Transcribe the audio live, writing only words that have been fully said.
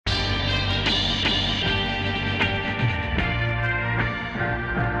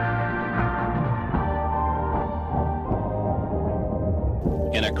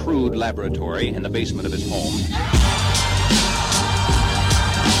crude laboratory in the basement of his home.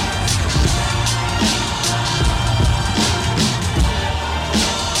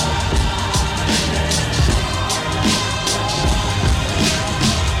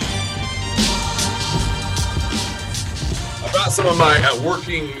 Some of my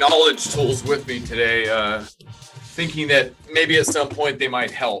working knowledge tools with me today, thinking that maybe at some point they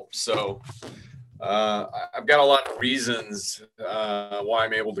might help. So I've got a lot of reasons why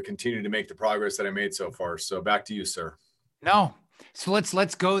I'm able to continue to make the progress that I made so far. So back to you, sir. No. So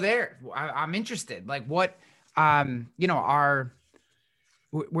let's go there. I'm interested. Like what, we're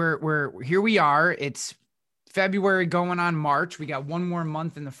here we are. It's February going on March. We got one more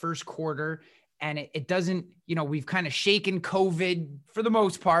month in the first quarter. And it doesn't, we've kind of shaken COVID for the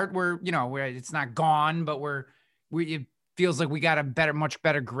most part. We're it's not gone, but it feels like we got a much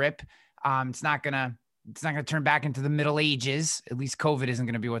better grip. It's not gonna turn back into the Middle Ages. At least COVID isn't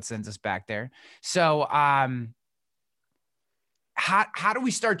gonna be what sends us back there. So, how do we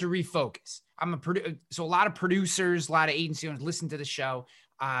start to refocus? So a lot of producers, a lot of agency owners listen to the show.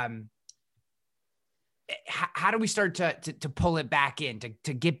 How do we start to pull it back in,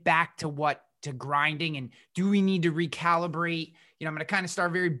 to get back to grinding, and do we need to recalibrate? I'm going to kind of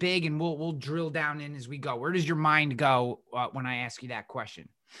start very big and we'll drill down in as we go. Where does your mind go when I ask you that question?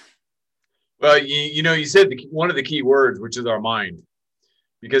 Well, you said one of the key words, which is our mind,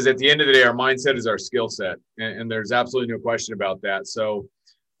 because at the end of the day, our mindset is our skill set. And there's absolutely no question about that. So,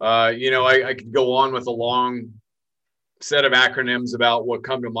 I could go on with a long set of acronyms about what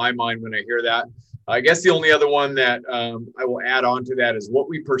come to my mind when I hear that. I guess the only other one that I will add on to that is what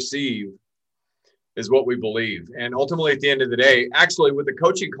we perceive is what we believe. And ultimately, at the end of the day, actually with a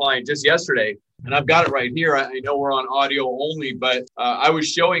coaching client just yesterday, and I've got it right here. I know we're on audio only, but I was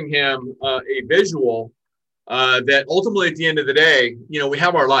showing him a visual that ultimately at the end of the day, we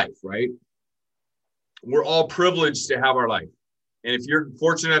have our life, right? We're all privileged to have our life. And if you're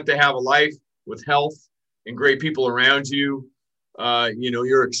fortunate enough to have a life with health and great people around you,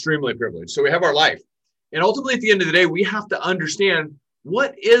 you're extremely privileged. So we have our life. And ultimately, at the end of the day, we have to understand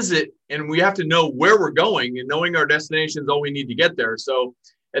what is it, and we have to know where we're going, and knowing our destination is all we need to get there. So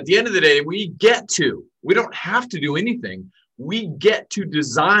at the end of the day, we don't have to do anything. We get to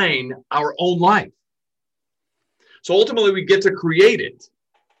design our own life. So ultimately, we get to create it.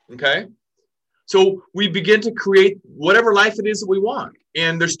 Okay. So we begin to create whatever life it is that we want.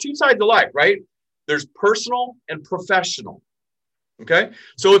 And there's two sides of life, right? There's personal and professional. Okay.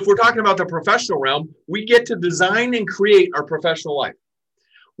 So if we're talking about the professional realm, we get to design and create our professional life.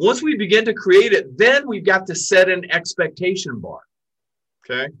 Once we begin to create it, then we've got to set an expectation bar.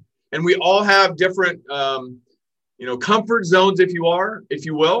 Okay. And we all have different, comfort zones, if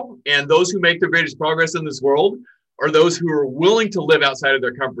you will. And those who make the greatest progress in this world are those who are willing to live outside of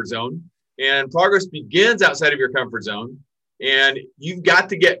their comfort zone. And progress begins outside of your comfort zone. And you've got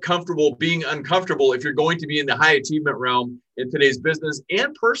to get comfortable being uncomfortable if you're going to be in the high achievement realm in today's business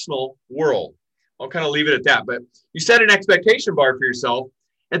and personal world. I'll kind of leave it at that. But you set an expectation bar for yourself.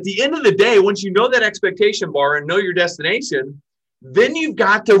 At the end of the day, once you know that expectation bar and know your destination, then you've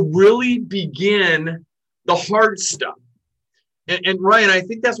got to really begin the hard stuff. And Ryan, I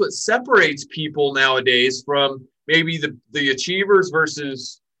think that's what separates people nowadays from maybe the achievers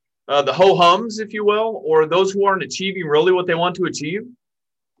versus the ho-hums, if you will, or those who aren't achieving really what they want to achieve.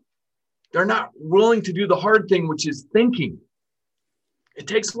 They're not willing to do the hard thing, which is thinking. It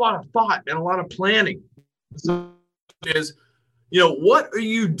takes a lot of thought and a lot of planning. So what are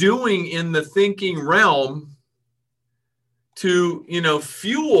you doing in the thinking realm to,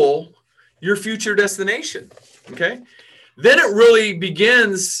 fuel your future destination? Okay. Then it really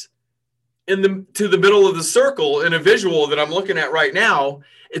begins to the middle of the circle in a visual that I'm looking at right now.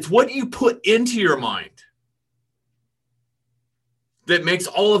 It's what you put into your mind that makes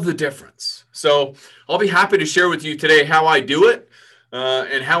all of the difference. So I'll be happy to share with you today how I do it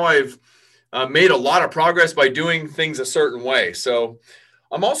and how I've made a lot of progress by doing things a certain way. So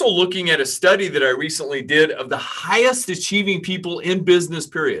I'm also looking at a study that I recently did of the highest achieving people in business,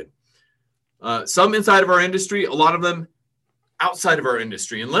 period. Some inside of our industry, a lot of them outside of our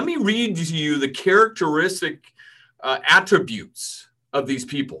industry. And let me read to you the characteristic attributes of these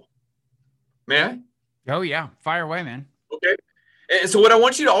people. May I? Oh, yeah. Fire away, man. Okay. And so what I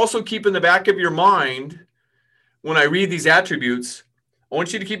want you to also keep in the back of your mind when I read these attributes, I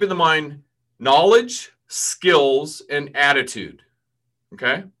want you to keep in the mind knowledge, skills, and attitude.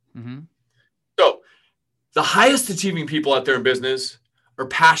 Okay? Mm-hmm. So the highest achieving people out there in business are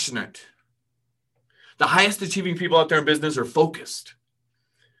passionate. The highest achieving people out there in business are focused.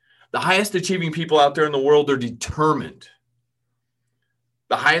 The highest achieving people out there in the world are determined.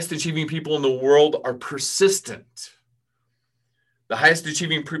 The highest achieving people in the world are persistent. The highest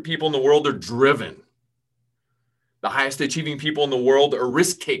achieving people in the world are driven. The highest achieving people in the world are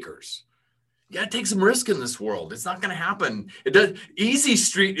risk takers. You got to take some risk in this world. It's not going to happen. Easy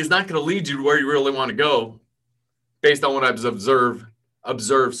street is not going to lead you to where you really want to go based on what I've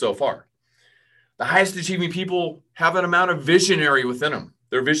observed so far. The highest achieving people have an amount of visionary within them.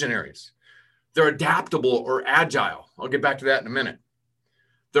 They're visionaries. They're adaptable or agile. I'll get back to that in a minute.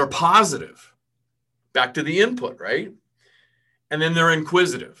 They're positive. Back to the input, right? And then they're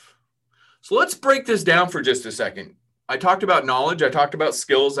inquisitive. So let's break this down for just a second. I talked about knowledge. I talked about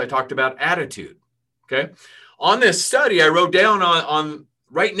skills. I talked about attitude. Okay. On this study, I wrote down on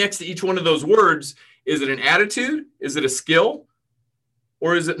right next to each one of those words, is it an attitude? Is it a skill?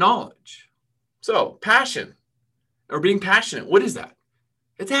 Or is it knowledge? So passion or being passionate, what is that?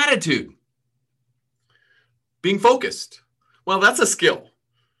 It's attitude. Being focused. Well, that's a skill.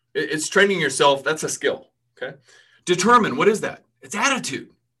 It's training yourself. That's a skill. Okay. Determined. What is that? It's attitude.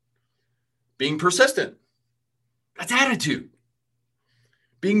 Being persistent. That's attitude.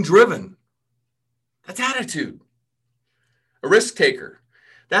 Being driven. That's attitude. A risk taker.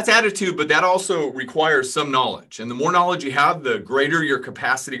 That's attitude, but that also requires some knowledge. And the more knowledge you have, the greater your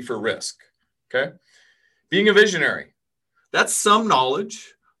capacity for risk. Okay. Being a visionary. That's some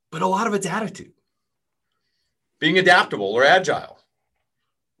knowledge, but a lot of it's attitude. Being adaptable or agile.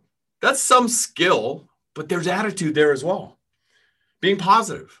 That's some skill, but there's attitude there as well. Being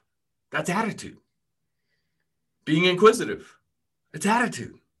positive. That's attitude. Being inquisitive. It's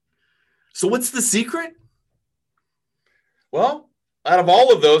attitude. So what's the secret? Well, out of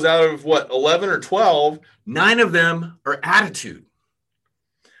all of those, out of 11 or 12, 9 of them are attitude.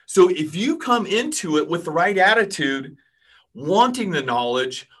 So if you come into it with the right attitude, wanting the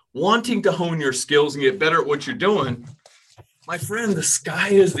knowledge, wanting to hone your skills and get better at what you're doing, my friend, the sky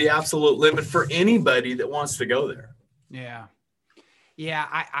is the absolute limit for anybody that wants to go there. Yeah. Yeah.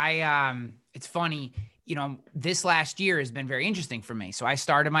 I it's funny, this last year has been very interesting for me. So I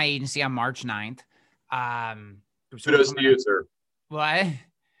started my agency on March 9th. Kudos to you, sir. What?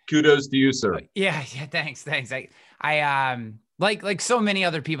 Kudos to you, sir. Yeah. Thanks. I like so many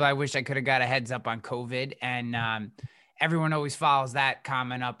other people, I wish I could have got a heads up on COVID, and everyone always follows that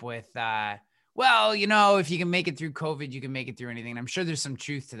comment up with, well, if you can make it through COVID, you can make it through anything. And I'm sure there's some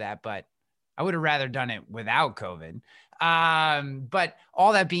truth to that, but I would have rather done it without COVID. But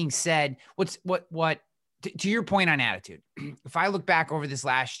all that being said, to your point on attitude, if I look back over this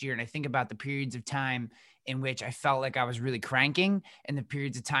last year and I think about the periods of time in which I felt like I was really cranking and the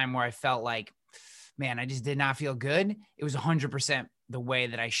periods of time where I felt like, man, I just did not feel good. It was 100% the way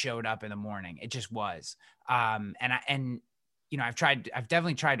that I showed up in the morning. It just was. I've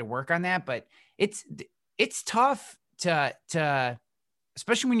definitely tried to work on that, but it's tough to,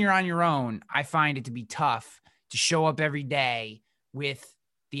 especially when you're on your own. I find it to be tough to show up every day with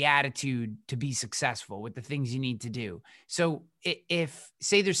the attitude to be successful with the things you need to do. So if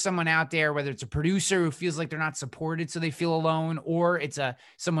say there's someone out there, whether it's a producer who feels like they're not supported, so they feel alone, or it's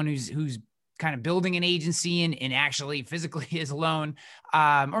someone who's kind of building an agency and actually physically is alone,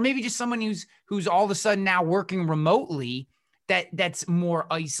 or maybe just someone who's all of a sudden now working remotely that's more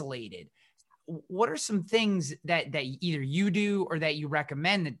isolated. What are some things that either you do or that you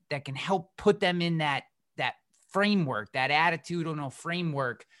recommend that can help put them in that framework, that attitudinal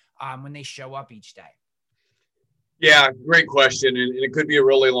framework, when they show up each day? Yeah, great question. And it could be a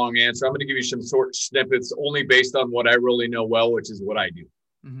really long answer. I'm going to give you some short snippets only based on what I really know well, which is what I do.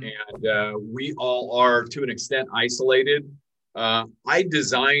 Mm-hmm. And we all are, to an extent, isolated. I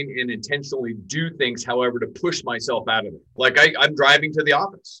design and intentionally do things, however, to push myself out of it. Like I'm driving to the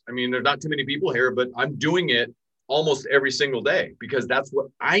office. I mean, there's not too many people here, but I'm doing it almost every single day because that's what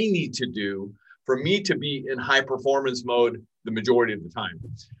I need to do for me to be in high performance mode the majority of the time.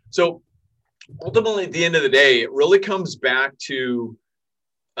 So ultimately, at the end of the day, it really comes back to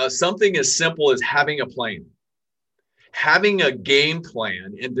something as simple as having a plan, having a game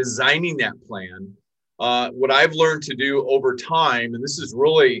plan and designing that plan. What I've learned to do over time, and this has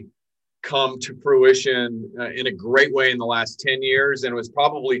really come to fruition in a great way in the last 10 years, and it was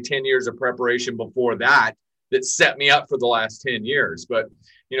probably 10 years of preparation before that set me up for the last 10 years. But,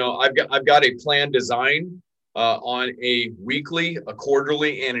 I've got a plan design on a weekly, a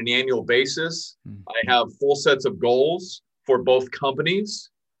quarterly, and an annual basis. I have full sets of goals for both companies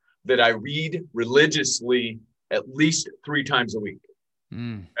that I read religiously at least 3 times a week.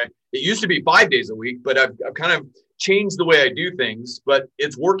 Okay? It used to be 5 days a week, but I've kind of changed the way I do things, but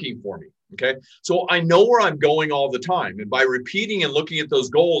it's working for me. Okay. So I know where I'm going all the time. And by repeating and looking at those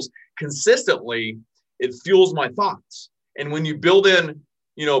goals consistently, it fuels my thoughts. And when you build in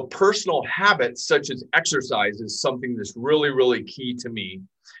personal habits such as exercise is something that's really, really key to me.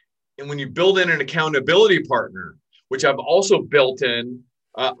 And when you build in an accountability partner, which I've also built in,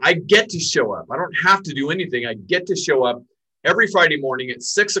 I get to show up. I don't have to do anything. I get to show up every Friday morning at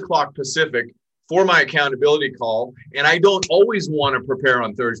 6 o'clock Pacific for my accountability call. And I don't always want to prepare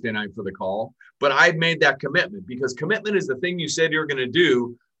on Thursday night for the call, but I've made that commitment, because commitment is the thing you said you're going to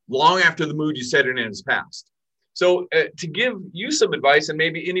do long after the mood you set it in is past. So to give you some advice, and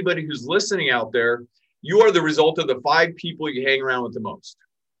maybe anybody who's listening out there, you are the result of the 5 people you hang around with the most.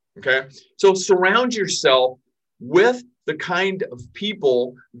 Okay. So surround yourself with the kind of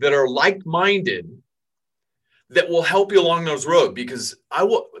people that are like-minded, that will help you along those road,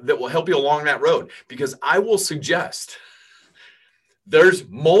 that will help you along that road, because I will suggest there's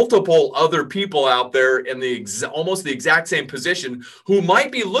multiple other people out there in almost the exact same position who might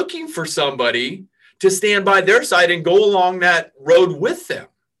be looking for somebody to stand by their side and go along that road with them.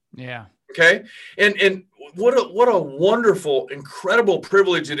 Yeah. Okay. And what a wonderful, incredible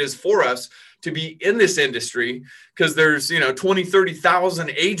privilege it is for us to be in this industry, because there's, 20, 30,000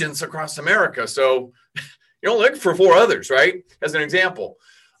 agents across America. So you don't look for 4 others, right? As an example.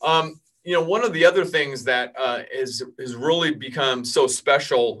 One of the other things that has really become so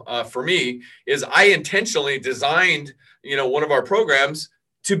special for me is I intentionally designed, one of our programs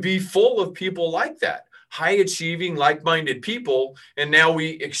to be full of people like that, high achieving, like-minded people. And now we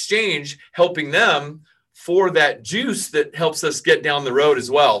exchange helping them for that juice that helps us get down the road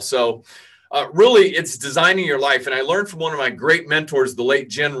as well. So really, it's designing your life. And I learned from one of my great mentors, the late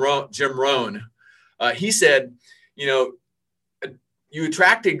Jim Rohn. He said, you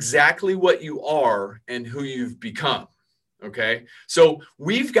attract exactly what you are and who you've become. Okay. So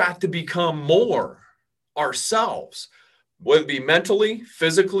we've got to become more ourselves, whether it be mentally,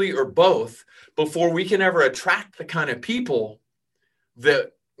 physically, or both, before we can ever attract the kind of people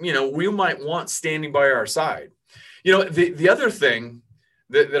that, we might want standing by our side. The other thing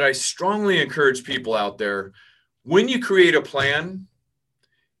that I strongly encourage people out there, when you create a plan,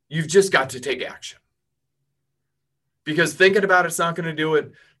 you've just got to take action. Because thinking about it's not going to do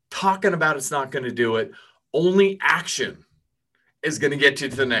it. Talking about it's not going to do it. Only action is going to get you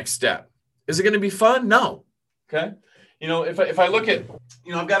to the next step. Is it going to be fun? No. Okay. If I look at,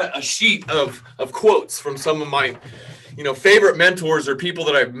 I've got a sheet of quotes from some of my, favorite mentors or people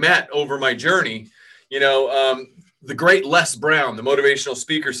that I've met over my journey. The great Les Brown, the motivational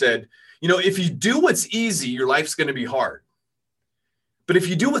speaker, said, if you do what's easy, your life's going to be hard. But if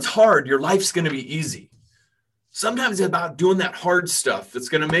you do what's hard, your life's going to be easy. Sometimes it's about doing that hard stuff that's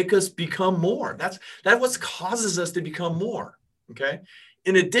going to make us become more. That's what causes us to become more. Okay.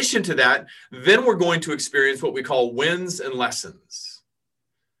 In addition to that, then we're going to experience what we call wins and lessons.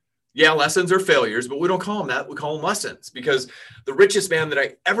 Yeah, lessons are failures, but we don't call them that. We call them lessons, because the richest man that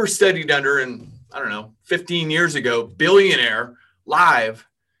I ever studied under, and 15 years ago, billionaire, live,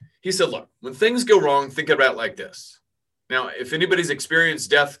 he said, look, when things go wrong, think about it like this. Now, if anybody's experienced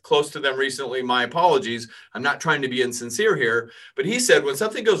death close to them recently, my apologies. I'm not trying to be insincere here, but he said, when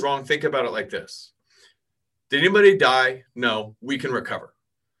something goes wrong, think about it like this. Did anybody die? No, we can recover.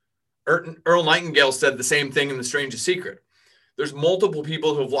 Earl Nightingale said the same thing in The Strangest Secret. There's multiple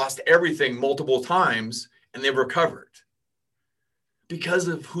people who have lost everything multiple times and they've recovered because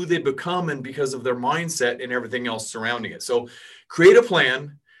of who they become and because of their mindset and everything else surrounding it. So create a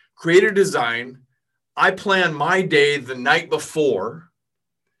plan, create a design. I plan my day the night before.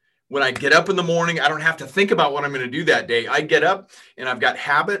 When I get up in the morning, I don't have to think about what I'm going to do that day. I get up and I've got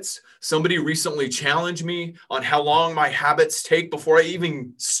habits. Somebody recently challenged me on how long my habits take before I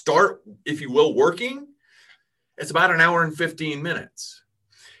even start, if you will, working. It's about an hour and 15 minutes,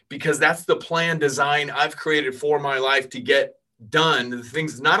 because that's the plan design I've created for my life to get done. The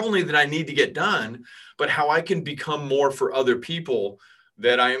things not only that I need to get done, but how I can become more for other people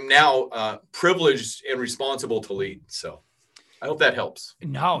that I am now privileged and responsible to lead. So I hope that helps.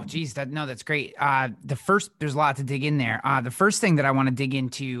 No, geez, that's great. There's a lot to dig in there. The first thing that I want to dig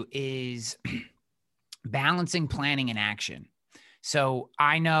into is balancing planning and action. So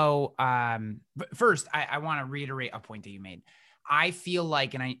I know, first I want to reiterate a point that you made. I feel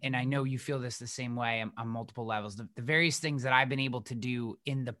like, and I know you feel this the same way on multiple levels, the various things that I've been able to do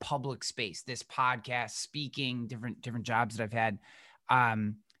in the public space, this podcast, speaking, different jobs that I've had.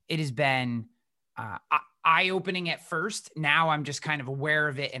 It has been, eye-opening at first. Now I'm just kind of aware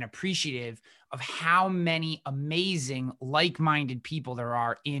of it and appreciative of how many amazing like-minded people there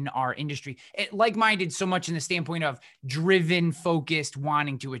are in our industry. Like-minded so much in the standpoint of driven, focused,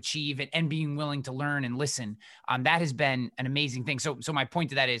 wanting to achieve it and being willing to learn and listen. That has been an amazing thing. So my point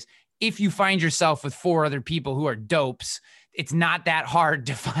to that is, if you find yourself with 4 other people who are dopes, it's not that hard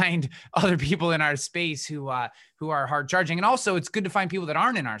to find other people in our space who are hard charging. And also it's good to find people that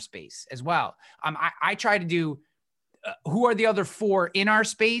aren't in our space as well. I try to do who are the other 4 in our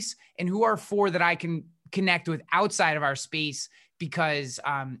space and who are 4 that I can connect with outside of our space, because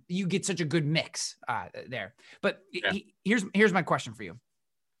you get such a good mix there. But here's my question for you.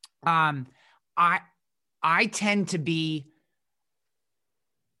 I tend to be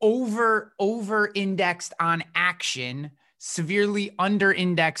over indexed on action, severely under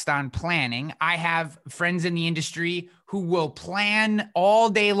indexed on planning. I have friends in the industry who will plan all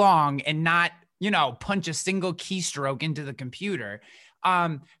day long and not, punch a single keystroke into the computer.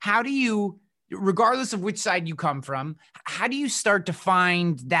 How do you, regardless of which side you come from, how do you start to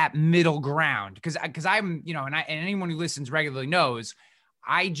find that middle ground? Because I'm, and anyone who listens regularly knows,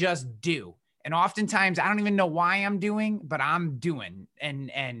 I just do. And oftentimes I don't even know why I'm doing, but I'm doing.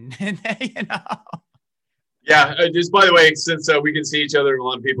 And Yeah. Just by the way, since we can see each other and a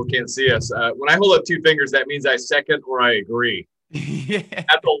lot of people can't see us, when I hold up 2 fingers, that means I second or I agree. Yeah.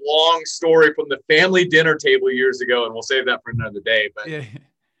 That's a long story from the family dinner table years ago, and we'll save that for another day. But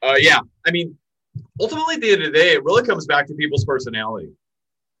I mean, ultimately, at the end of the day, it really comes back to people's personality.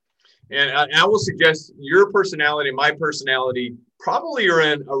 And I will suggest your personality and my personality probably are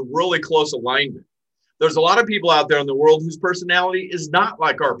in a really close alignment. There's a lot of people out there in the world whose personality is not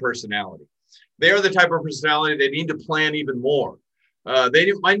like our personality. They are the type of personality they need to plan even more.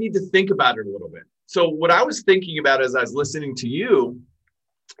 They might need to think about it a little bit. So what I was thinking about as I was listening to you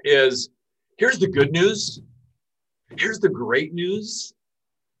is, here's the good news. Here's the great news.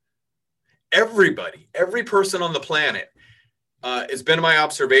 Everybody, every person on the planet, it's been my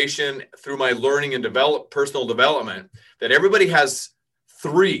observation through my learning and personal development that everybody has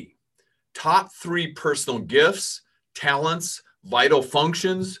top three personal gifts, talents, vital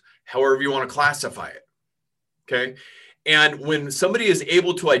functions, however you want to classify it. Okay. And when somebody is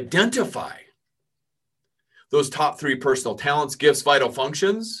able to identify those top 3 personal talents, gifts, vital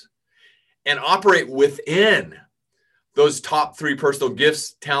functions, and operate within those top 3 personal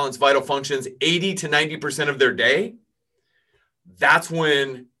gifts, talents, vital functions, 80 to 90% of their day, that's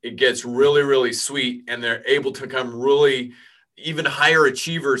when it gets really, really sweet. And they're able to become really even higher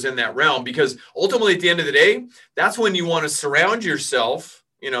achievers in that realm, because ultimately at the end of the day, that's when you want to surround yourself,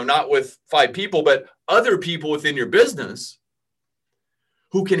 not with 5 people, but other people within your business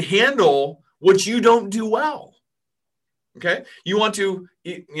who can handle what you don't do well. Okay. You want to,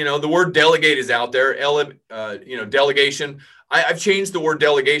 the word delegate is out there, delegation. I've changed the word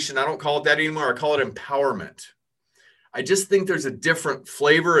delegation. I don't call it that anymore. I call it empowerment. I just think there's a different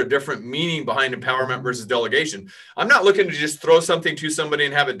flavor, a different meaning behind empowerment versus delegation. I'm not looking to just throw something to somebody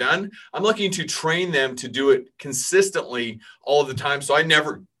and have it done. I'm looking to train them to do it consistently all of the time, so I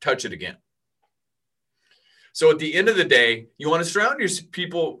never touch it again. So at the end of the day, you want to surround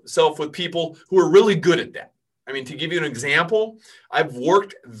yourself with people who are really good at that. I mean, to give you an example, I've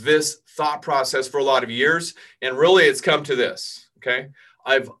worked this thought process for a lot of years, and really it's come to this, okay?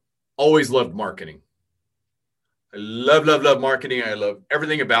 I've always loved marketing. I love marketing. I love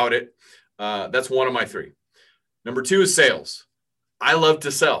everything about it. That's one of my 3. Number 2 is sales. I love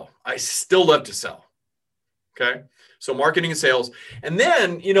to sell. I still love to sell, okay? So marketing and sales. And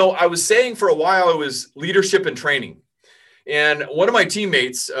then, I was saying for a while, it was leadership and training. And one of my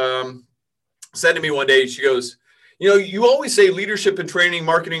teammates said to me one day, she goes, you always say leadership and training,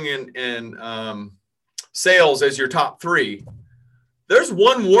 marketing and sales as your top 3. There's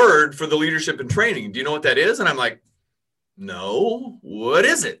one word for the leadership and training. Do you know what that is? And I'm like, no, what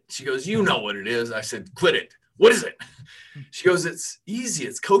is it? She goes, you know what it is. I said, quit it. What is it? She goes, it's easy.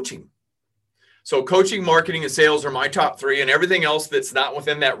 It's coaching. So coaching, marketing, and sales are my top 3, and everything else that's not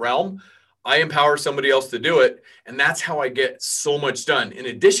within that realm, I empower somebody else to do it. And that's how I get so much done. In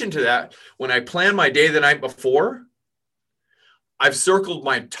addition to that, when I plan my day the night before, I've circled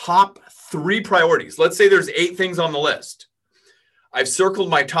my top 3 priorities. Let's say there's 8 things on the list. I've circled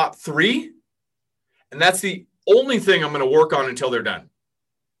my top 3, and that's the only thing I'm going to work on until they're done.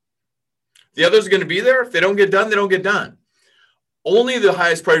 The others are going to be there. If they don't get done, they don't get done. Only the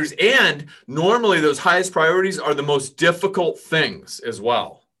highest priorities. And normally those highest priorities are the most difficult things as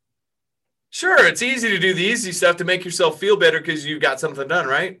well. Sure, it's easy to do the easy stuff to make yourself feel better because you've got something done,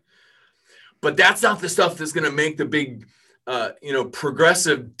 right? But that's not the stuff that's going to make the big,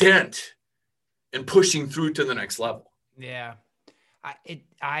 progressive dent in pushing through to the next level. Yeah.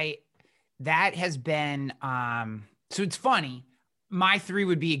 That has been, so it's funny. My 3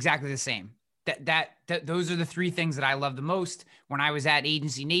 would be exactly the same. those are the three things that I love the most. When I was at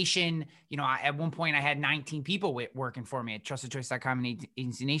Agency Nation, at one point I had 19 people working for me at trustedchoice.com and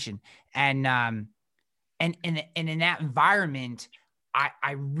Agency Nation. And in that environment,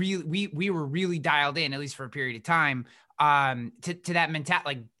 we were really dialed in, at least for a period of time, to that mentality.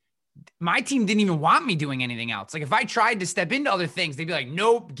 Like, my team didn't even want me doing anything else. Like, if I tried to step into other things, they'd be like,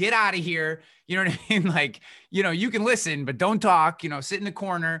 nope, get out of here. You know what I mean? Like, you can listen, but don't talk, sit in the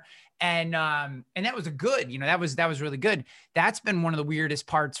corner. And that was that was really good. That's been one of the weirdest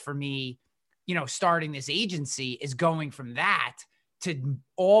parts for me, starting this agency, is going from that to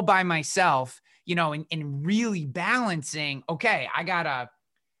all by myself, and really balancing. Okay, I got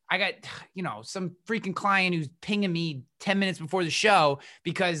some freaking client who's pinging me 10 minutes before the show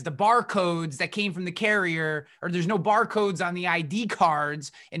because the barcodes that came from the carrier, or there's no barcodes on the ID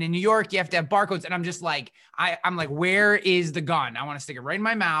cards. And in New York, you have to have barcodes. And I'm just like, I'm like, where is the gun? I want to stick it right in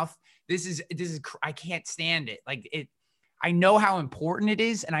my mouth. This is, I can't stand it. Like, I know how important it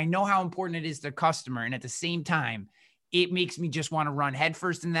is, and I know how important it is to the customer. And at the same time, it makes me just want to run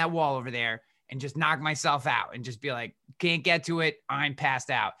headfirst in that wall over there and just knock myself out and just be like, can't get to it. I'm passed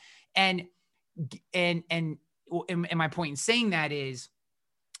out. And my point in saying that is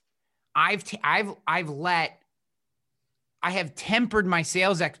I have tempered my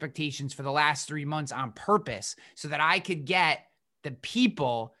sales expectations for the last 3 months on purpose so that I could get the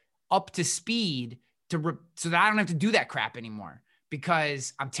people up to speed so that I don't have to do that crap anymore,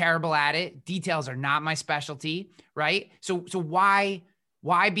 because I'm terrible at it. Details are not my specialty. Right. So why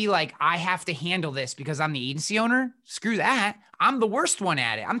be like, I have to handle this because I'm the agency owner? Screw that. I'm the worst one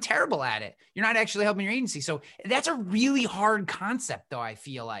at it. I'm terrible at it. You're not actually helping your agency. So that's a really hard concept, though. I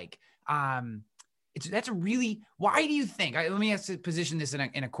feel like why do you think, let me position this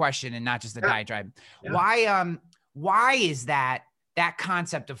in a question and not just a diatribe. Yeah. Why is that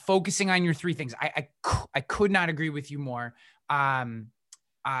concept of focusing on your three things? I could not agree with you more. Why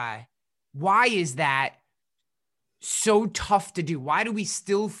is that so tough to do? Why do we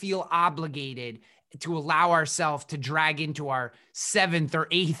still feel obligated to allow ourselves to drag into our 7th or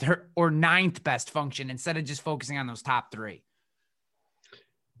 8th or 9th best function instead of just focusing on those top 3?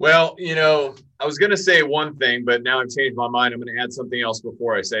 Well, I was going to say one thing, but now I've changed my mind. I'm going to add something else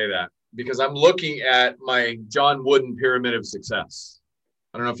before I say that, because I'm looking at my John Wooden Pyramid of Success.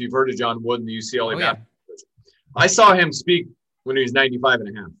 I don't know if you've heard of John Wooden, the UCLA basketball coach. I saw him speak when he was 95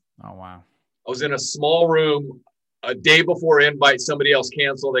 and a half. Oh, wow. I was in a small room a day before invite. Somebody else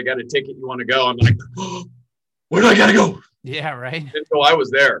canceled. They got a ticket. You want to go? I'm like, oh, where do I got to go? Yeah, right. And so I was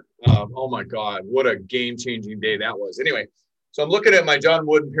there. Oh, my God. What a game-changing day that was. Anyway, so I'm looking at my John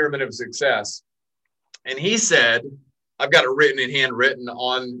Wooden Pyramid of Success. And he said, I've got it handwritten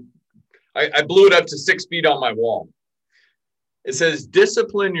on, I blew it up to 6 feet on my wall. It says,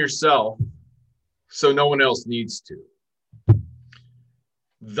 discipline yourself so no one else needs to.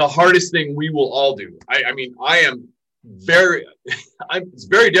 The hardest thing we will all do. It's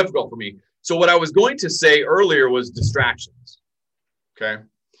very difficult for me. So what I was going to say earlier was distractions. Okay.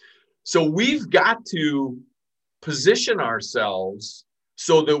 So we've got to position ourselves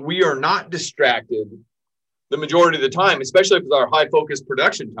so that we are not distracted the majority of the time, especially with our high focus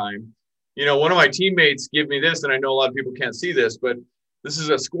production time. One of my teammates gave me this, and I know a lot of people can't see this, but this is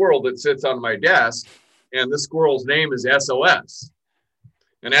a squirrel that sits on my desk, and this squirrel's name is SOS.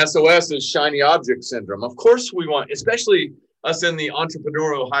 And SOS is shiny object syndrome. Of course we want, especially us in the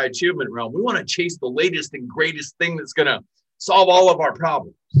entrepreneurial high achievement realm, we want to chase the latest and greatest thing that's going to solve all of our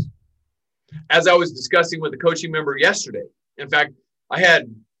problems. As I was discussing with a coaching member yesterday, in fact, I had,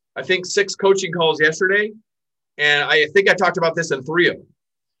 6 coaching calls yesterday, and I think I talked about this in 3 of them.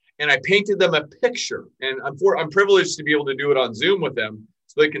 And I painted them a picture, and I'm privileged to be able to do it on Zoom with them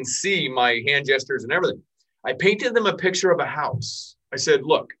so they can see my hand gestures and everything. I painted them a picture of a house. I said,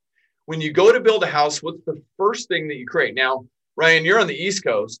 look, when you go to build a house, what's the first thing that you create? Now, Ryan, you're on the East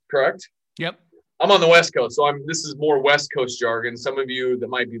Coast, correct? Yep. I'm on the West Coast. So this is more West Coast jargon. Some of you that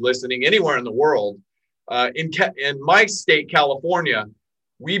might be listening anywhere in the world, in my state, California,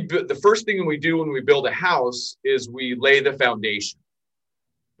 the first thing we do when we build a house is we lay the foundation.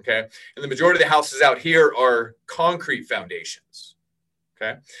 Okay. And the majority of the houses out here are concrete foundations.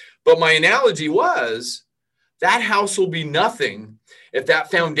 Okay. But my analogy was that house will be nothing if that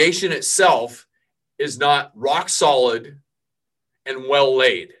foundation itself is not rock solid and well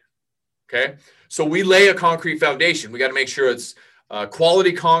laid. Okay. So we lay a concrete foundation. We got to make sure it's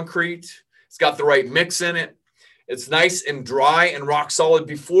quality concrete. It's got the right mix in it. It's nice and dry and rock solid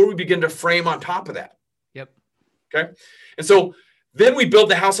before we begin to frame on top of that. Yep. Okay. And so then we build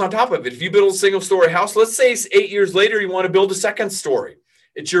the house on top of it. If you build a single story house, let's say 8 years later, you want to build a second story.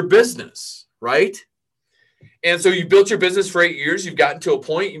 It's your business, right? And so you built your business for 8 years. You've gotten to a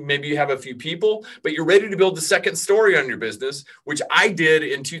point, maybe you have a few people, but you're ready to build the second story on your business, which I did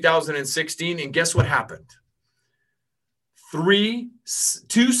in 2016. And guess what happened?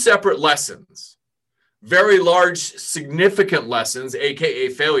 Two separate lessons, very large, significant lessons, AKA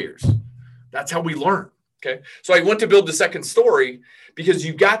failures. That's how we learn. Okay. So I went to build the second story because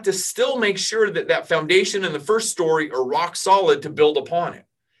you got to still make sure that that foundation and the first story are rock solid to build upon it.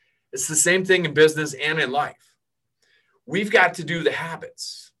 It's the same thing in business and in life. We've got to do the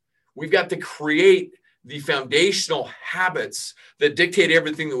habits. We've got to create the foundational habits that dictate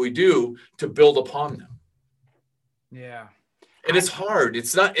everything that we do to build upon them. Yeah. And it's hard.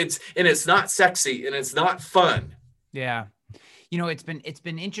 It's not sexy and it's not fun. Yeah. You know, it's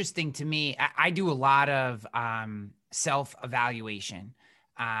been interesting to me. I do a lot of self-evaluation.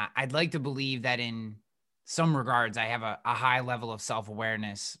 I'd like to believe that in some regards, I have a high level of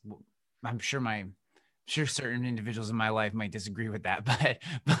self-awareness. I'm sure certain individuals in my life might disagree with that, but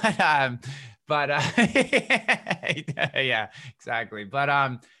yeah, exactly. But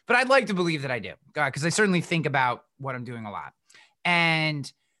I'd like to believe that I do, because I certainly think about what I'm doing a lot.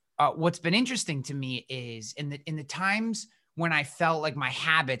 And what's been interesting to me is in the times when I felt like my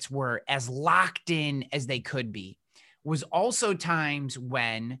habits were as locked in as they could be, was also times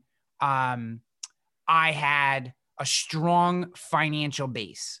when I had a strong financial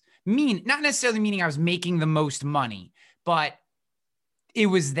base. Not necessarily meaning I was making the most money, but it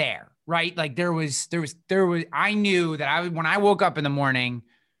was there, right? Like there was, I knew that when I woke up in the morning,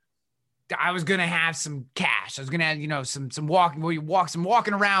 I was going to have some cash. I was going to have, some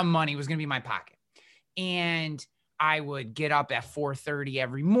walking around money was going to be in my pocket. And I would get up at 4:30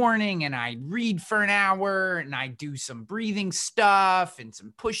 every morning and I'd read for an hour and I'd do some breathing stuff and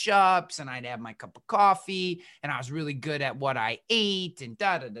some push-ups and I'd have my cup of coffee and I was really good at what I ate and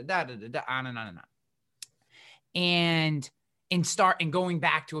on and on and on. And going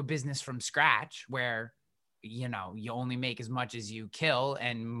back to a business from scratch where, you only make as much as you kill.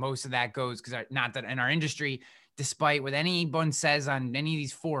 And most of that goes, because not that in our industry, despite what anyone says on any of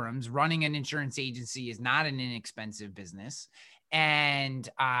these forums, running an insurance agency is not an inexpensive business. And,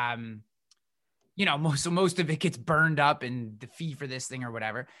 most of it gets burned up in the fee for this thing or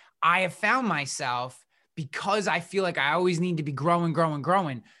whatever. I have found myself, because I feel like I always need to be growing,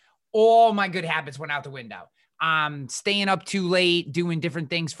 all my good habits went out the window. Staying up too late, doing different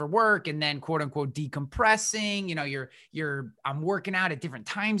things for work, and then quote unquote decompressing. I'm working out at different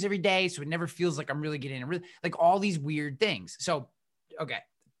times every day, so it never feels like I'm really getting like all these weird things. So, okay,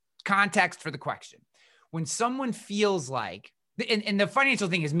 context for the question: when someone feels like, and the financial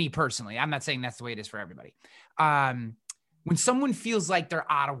thing is me personally, I'm not saying that's the way it is for everybody. When someone feels like they're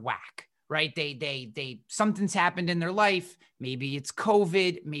out of whack, right? They something's happened in their life. Maybe it's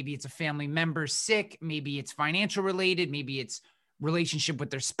COVID, maybe it's a family member sick, maybe it's financial related, maybe it's relationship with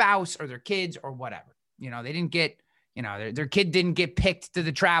their spouse or their kids or whatever. They didn't get, their kid didn't get picked to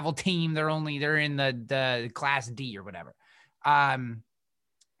the travel team. They're in the class D or whatever. How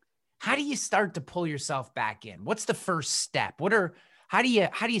do you start to pull yourself back in? What's the first step? How do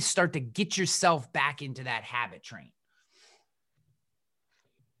you start to get yourself back into that habit train?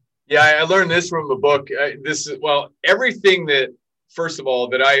 Yeah, I learned this from the book. Everything that, first of all,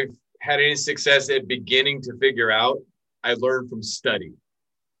 that I've had any success at beginning to figure out, I learned from study,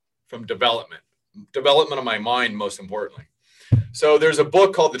 from development of my mind, most importantly. So there's a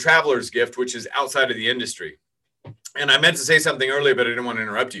book called The Traveler's Gift, which is outside of the industry. And I meant to say something earlier, but I didn't want to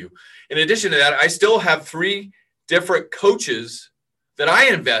interrupt you. In addition to that, I still have 3 different coaches that I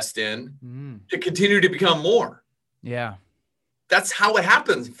invest in to continue to become more. Yeah. That's how it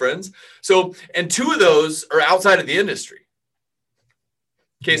happens, friends. So, and 2 of those are outside of the industry.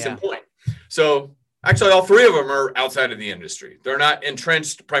 Case in point. So actually all 3 of them are outside of the industry. They're not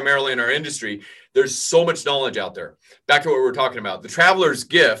entrenched primarily in our industry. There's so much knowledge out there. Back to what we were talking about. The Traveler's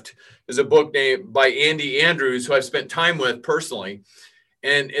Gift is a book named by Andy Andrews, who I've spent time with personally.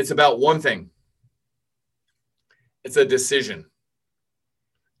 And it's about one thing. It's a decision.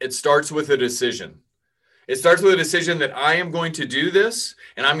 It starts with a decision. It starts with a decision that I am going to do this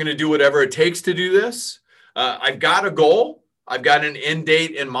and I'm going to do whatever it takes to do this. I've got a goal. I've got an end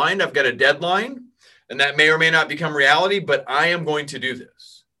date in mind. I've got a deadline, and that may or may not become reality, but I am going to do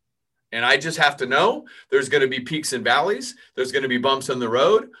this. And I just have to know there's going to be peaks and valleys. There's going to be bumps in the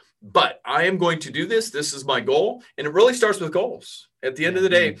road, but I am going to do this. This is my goal. And it really starts with goals. At the end of the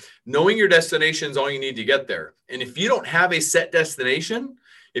day, knowing your destination is all you need to get there. And if you don't have a set destination,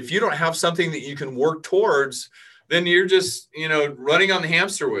 if you don't have something that you can work towards, then you're just, running on the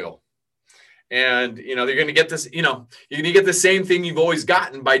hamster wheel. And, you know, you're going to get this, you know, you're going to get the same thing you've always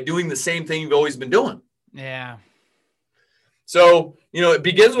gotten by doing the same thing you've always been doing. Yeah. So, you know, it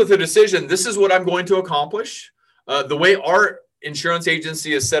begins with a decision. This is what I'm going to accomplish. The way our insurance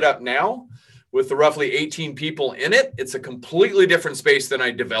agency is set up now, with the roughly 18 people in it, it's a completely different space than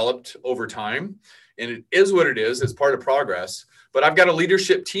I developed over time. And it is what it is. It's part of progress. But I've got a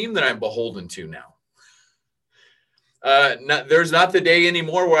leadership team that I'm beholden to now. There's not the day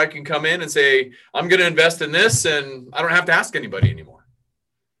anymore where I can come in and say, I'm going to invest in this, and I don't have to ask anybody anymore.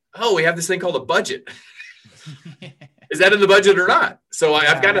 Oh, we have this thing called a budget. Is that in the budget or not? So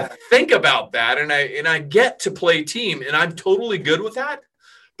I've got to think about that, and I get to play team, and I'm totally good with that.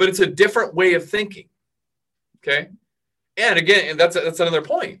 But it's a different way of thinking. Okay, and again, that's another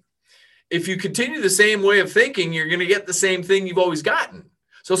point. If you continue the same way of thinking, you're going to get the same thing you've always gotten.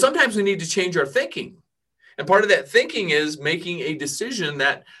 So sometimes we need to change our thinking. And part of that thinking is making a decision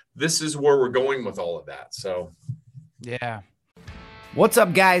that this is where we're going with all of that. So, yeah. What's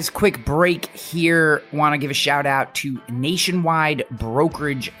up, guys? Quick break here. Want to give a shout out to Nationwide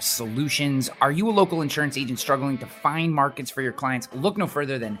Brokerage Solutions. Are you a local insurance agent struggling to find markets for your clients? Look no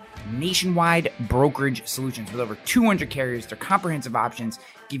further than Nationwide Brokerage Solutions. With over 200 carriers, their comprehensive options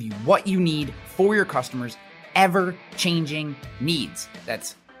give you what you need for your customers' ever-changing needs.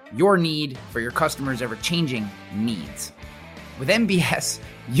 That's your need for your customers' ever-changing needs. With NBS,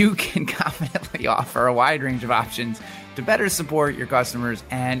 you can confidently offer a wide range of options to better support your customers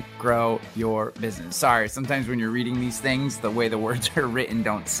and grow your business. Sorry, sometimes when you're reading these things, the way the words are written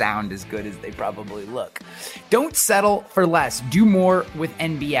don't sound as good as they probably look. Don't settle for less. Do more with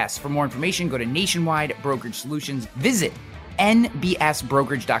NBS. For more information, go to Nationwide Brokerage Solutions. Visit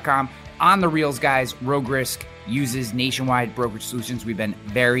nbsbrokerage.com. On the reels, guys, Rogue Risk uses Nationwide Brokerage Solutions. We've been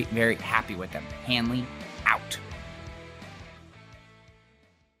very, very happy with them. Hanley out.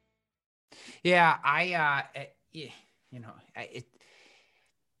 Yeah,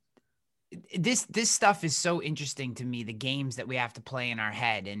 this stuff is so interesting to me, the games that we have to play in our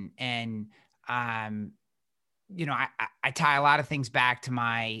head. And I tie a lot of things back to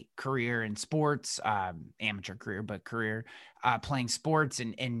my career in sports, amateur career, but career playing sports,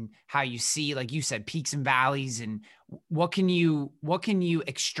 and how you see, like you said, peaks and valleys, and what can you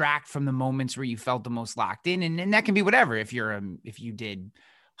extract from the moments where you felt the most locked in. And that can be whatever. If you did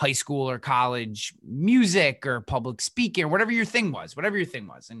high school or college music or public speaking or whatever your thing was.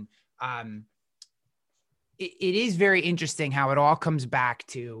 And it is very interesting how it all comes back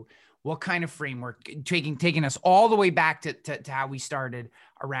to what kind of framework, taking us all the way back to how we started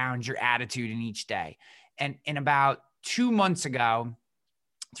around your attitude in each day. And about 3 months ago,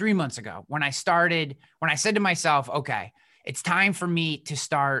 when I said to myself, okay, it's time for me to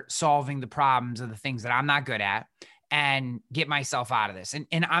start solving the problems of the things that I'm not good at and get myself out of this.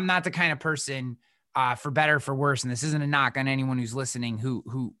 And I'm not the kind of person, for better or for worse, and this isn't a knock on anyone who's listening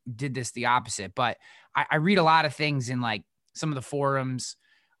who did this the opposite, but I read a lot of things in like some of the forums.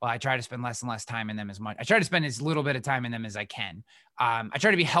 Well, I try to spend less and less time in them as much. I try to spend as little bit of time in them as I can. I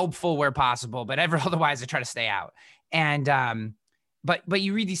try to be helpful where possible, but otherwise I try to stay out. And, but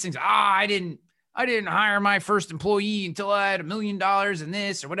you read these things. I didn't hire my first employee until I had $1 million in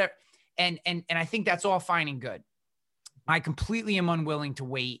this or whatever. And I think that's all fine and good. I completely am unwilling to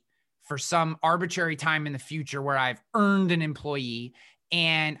wait for some arbitrary time in the future where I've earned an employee.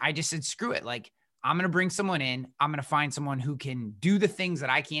 And I just said, screw it. Like, I'm going to bring someone in. I'm going to find someone who can do the things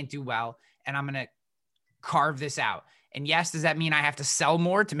that I can't do well. And I'm going to carve this out. And yes, does that mean I have to sell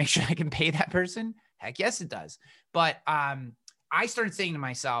more to make sure I can pay that person? Heck yes, it does. But I started saying to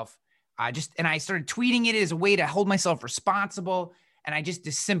myself, and I started tweeting it as a way to hold myself responsible. And I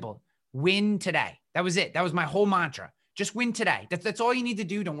just simple, win today. That was it. That was my whole mantra. Just win today. That's all you need to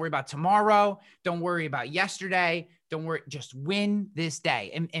do. Don't worry about tomorrow. Don't worry about yesterday. Don't worry. Just win this day.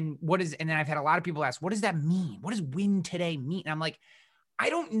 And then I've had a lot of people ask, what does that mean? What does win today mean? And I'm like, I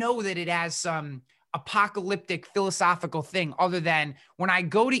don't know that it has some apocalyptic philosophical thing other than when I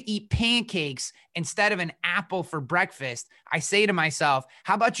go to eat pancakes instead of an apple for breakfast, I say to myself,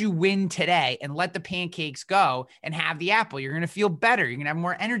 how about you win today and let the pancakes go and have the apple? You're going to feel better. You're going to have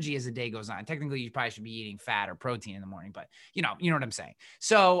more energy as the day goes on. Technically, you probably should be eating fat or protein in the morning, but you know what I'm saying?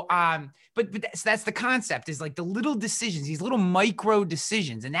 So, but that's the concept, is like the little decisions, these little micro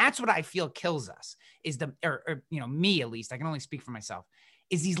decisions. And that's what I feel kills us, is me, at least, I can only speak for myself,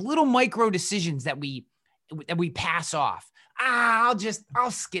 is these little micro decisions that we pass off. I'll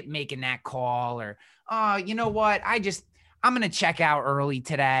skip making that call, or, you know what? I'm going to check out early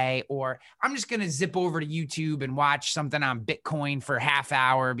today, or I'm just going to zip over to YouTube and watch something on Bitcoin for half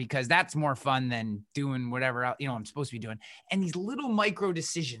hour because that's more fun than doing whatever else, I'm supposed to be doing. And these little micro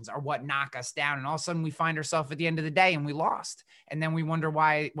decisions are what knock us down. And all of a sudden we find ourselves at the end of the day and we lost. And then we wonder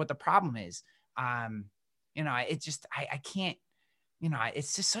what the problem is. It just, I can't,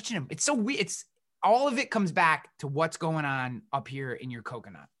 it's just it's so weird. All of it comes back to what's going on up here in your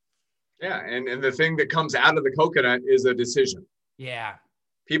coconut. Yeah. And the thing that comes out of the coconut is a decision. Yeah.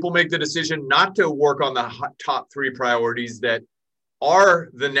 People make the decision not to work on the top 3 priorities that are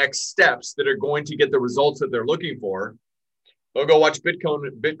the next steps that are going to get the results that they're looking for. They'll go watch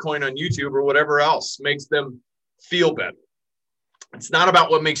Bitcoin on YouTube or whatever else makes them feel better. It's not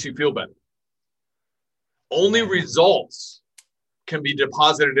about what makes you feel better. Only results can be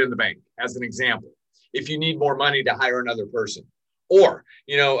deposited in the bank, as an example, if you need more money to hire another person. Or,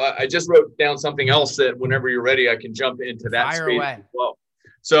 I just wrote down something else that whenever you're ready, I can jump into that Fire space away. as well.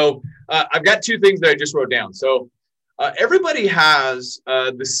 So I've got 2 things that I just wrote down. So everybody has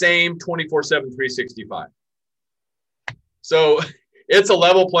the same 24/7, 365. So it's a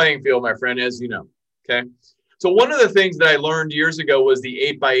level playing field, my friend, as you know. Okay. So one of the things that I learned years ago was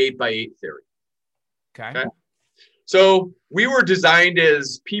the 8x8x8 theory. Okay. So we were designed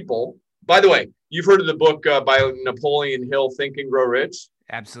as people. By the way, you've heard of the book by Napoleon Hill, Think and Grow Rich?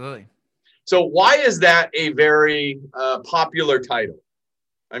 Absolutely. So why is that a very popular title?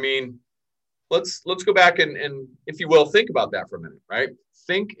 I mean, let's go back and, if you will, think about that for a minute, right?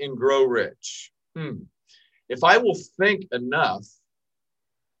 Think and Grow Rich. If I will think enough,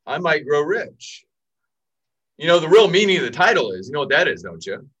 I might grow rich. The real meaning of the title is, you know what that is, don't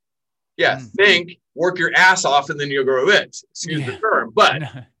you? Yeah, think, work your ass off, and then you'll grow rich. Excuse the term. But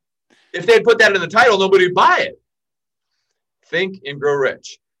if they put that in the title, nobody would buy it. Think and grow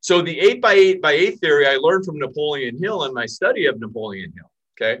rich. So the 8x8x8 theory I learned from Napoleon Hill in my study of Napoleon Hill.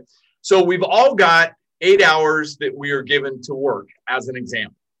 Okay. So we've all got 8 hours that we are given to work as an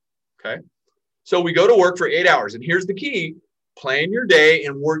example. Okay. So we go to work for 8 hours. And here's the key: plan your day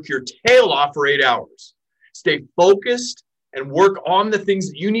and work your tail off for 8 hours. Stay focused and work on the things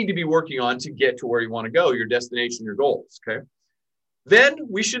that you need to be working on to get to where you want to go, your destination, your goals. Okay. Then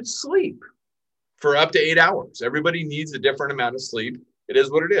we should sleep for up to 8 hours. Everybody needs a different amount of sleep. It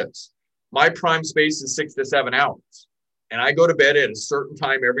is what it is. My prime space is 6 to 7 hours. And I go to bed at a certain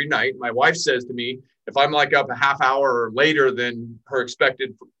time every night. My wife says to me, if I'm like up a half hour later than her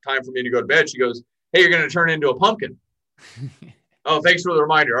expected time for me to go to bed, she goes, "Hey, you're going to turn into a pumpkin." Oh, thanks for the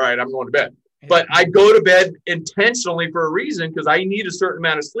reminder. All right, I'm going to bed. But I go to bed intentionally for a reason, because I need a certain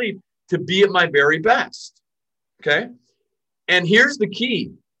amount of sleep to be at my very best. Okay. And here's the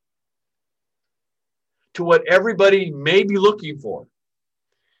key to what everybody may be looking for.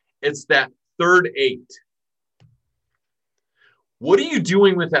 It's that third 8. What are you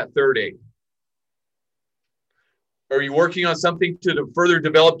doing with that third 8? Are you working on something to further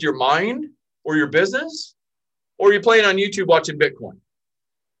develop your mind or your business? Or are you playing on YouTube watching Bitcoin?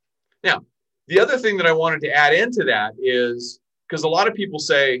 Now, the other thing that I wanted to add into that is, because a lot of people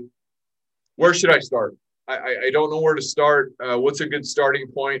say, where should I start? I don't know where to start. What's a good starting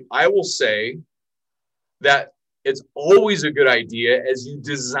point? I will say that it's always a good idea, as you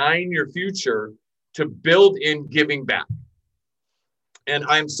design your future, to build in giving back. And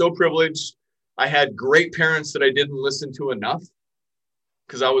I'm so privileged. I had great parents that I didn't listen to enough,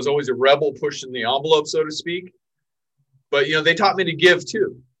 because I was always a rebel pushing the envelope, so to speak. But, they taught me to give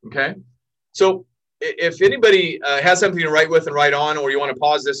too. Okay. So if anybody has something to write with and write on, or you want to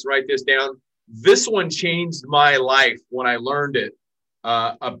pause this and write this down, this one changed my life when I learned it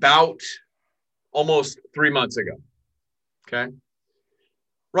about almost 3 months ago. Okay.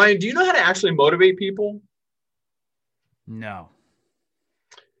 Ryan, do you know how to actually motivate people? No.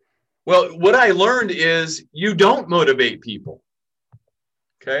 Well, what I learned is you don't motivate people.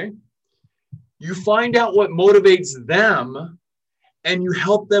 Okay. You find out what motivates them and you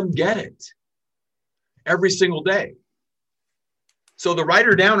help them get it every single day. So the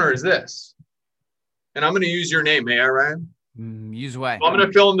writer downer is this, and I'm going to use your name. May I, Ryan? Use away. I'm going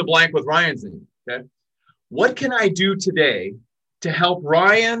to fill in the blank with Ryan's name. Okay. What can I do today to help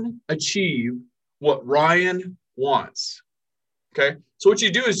Ryan achieve what Ryan wants? Okay. So what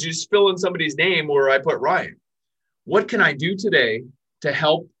you do is you just fill in somebody's name where I put Ryan. What can I do today to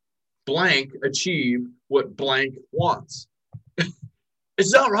help blank achieve what blank wants?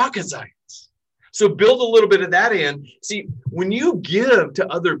 It's not rocket science. So build a little bit of that in. See, when you give to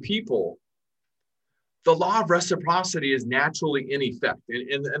other people, the law of reciprocity is naturally in effect.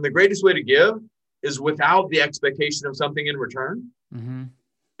 And the greatest way to give is without the expectation of something in return. Mm-hmm.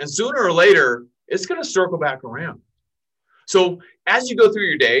 And sooner or later, it's going to circle back around. So as you go through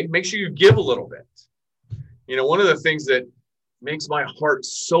your day, make sure you give a little bit. You know, one of the things that makes my heart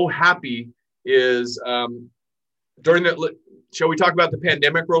so happy is shall we talk about the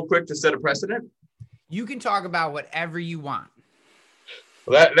pandemic real quick to set a precedent? You can talk about whatever you want.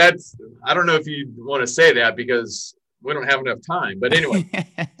 Well, that's, I don't know if you want to say that because we don't have enough time, but anyway.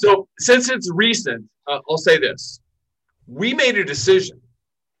 So since it's recent, I'll say this. We made a decision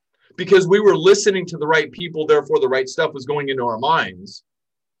because we were listening to the right people, therefore the right stuff was going into our minds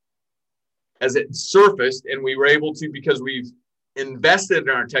as it surfaced, and we were able to, because we've invested in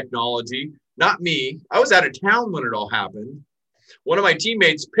our technology. Not me. I was out of town when it all happened. One of my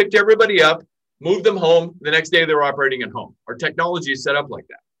teammates picked everybody up, moved them home. The next day they were operating at home. Our technology is set up like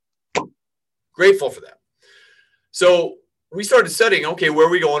that. Grateful for that. So we started studying, okay, where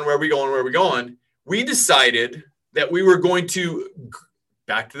are we going? Where are we going? Where are we going? We decided that we were going to,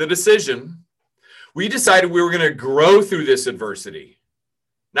 back to the decision, we decided we were going to grow through this adversity,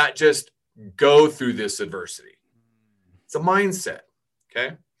 not just go through this adversity. It's a mindset,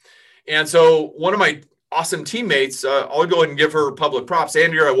 okay? And so one of my awesome teammates, I'll go ahead and give her public props,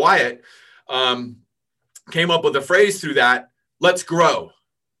 Andrea Wyatt, came up with a phrase through that, let's grow.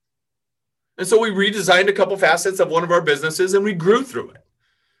 And so we redesigned a couple facets of one of our businesses and we grew through it.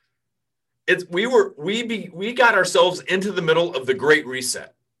 We got ourselves into the middle of the Great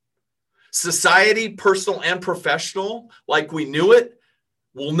Reset. Society, personal and professional, like we knew it,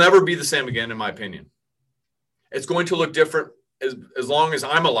 will never be the same again, in my opinion. It's going to look different as long as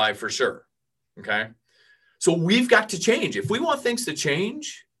I'm alive, for sure. Okay. So we've got to change. If we want things to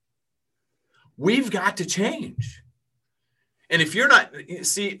change, we've got to change. And if you're not,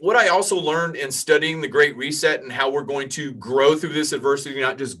 see, what I also learned in studying the Great Reset and how we're going to grow through this adversity,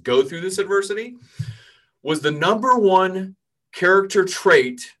 not just go through this adversity, was the number one character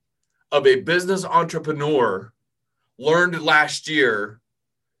trait of a business entrepreneur learned last year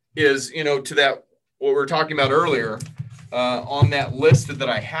is, you know, to that, what we were talking about earlier, on that list that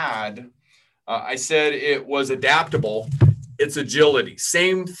I had, I said it was adaptable. It's agility.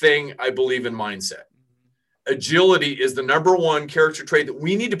 Same thing, I believe, in mindset. Agility is the number one character trait that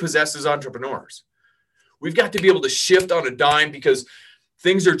we need to possess as entrepreneurs. We've got to be able to shift on a dime because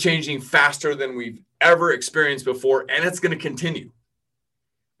things are changing faster than we've ever experienced before, and it's going to continue.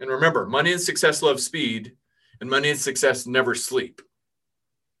 And remember, money and success love speed, and money and success never sleep.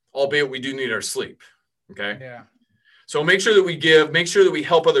 Albeit we do need our sleep. Okay. Yeah. So make sure that we give, make sure that we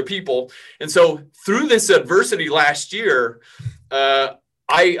help other people. And so through this adversity last year,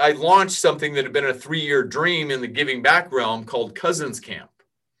 I launched something that had been a 3-year dream in the giving back realm called Cousins Camp.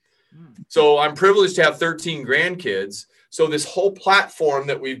 So I'm privileged to have 13 grandkids. So this whole platform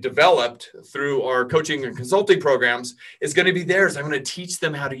that we've developed through our coaching and consulting programs is going to be theirs. I'm going to teach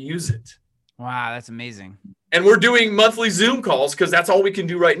them how to use it. Wow, that's amazing. And we're doing monthly Zoom calls because that's all we can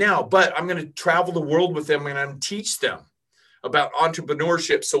do right now. But I'm going to travel the world with them and I'm going to teach them about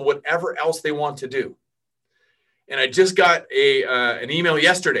entrepreneurship. So whatever else they want to do. And I just got an email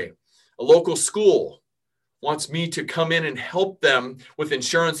yesterday. A local school wants me to come in and help them with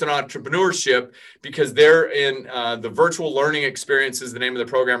insurance and entrepreneurship because they're in the virtual learning experience is the name of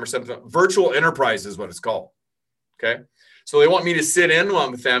the program or something. Virtual enterprise is what it's called. Okay. So they want me to sit in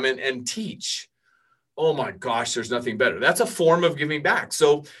with them and teach. Oh my gosh, there's nothing better. That's a form of giving back.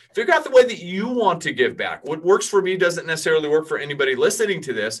 So figure out the way that you want to give back. What works for me doesn't necessarily work for anybody listening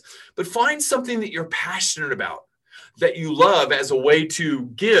to this, but find something that you're passionate about, that you love as a way to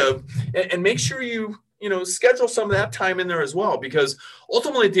give, and make sure you schedule some of that time in there as well, because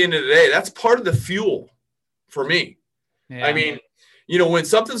ultimately at the end of the day, that's part of the fuel for me. Yeah. I mean, when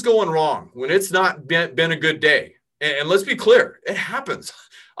something's going wrong, when it's not been a good day, and let's be clear, it happens.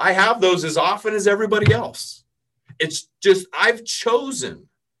 I have those as often as everybody else. It's just, I've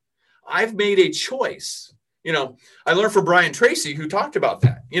made a choice. I learned from Brian Tracy, who talked about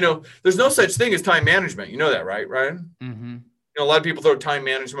that. There's no such thing as time management. You know that, right, Ryan? Mm-hmm. A lot of people throw time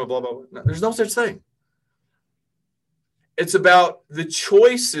management, blah, blah, blah. No, there's no such thing. It's about the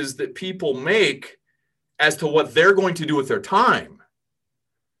choices that people make as to what they're going to do with their time.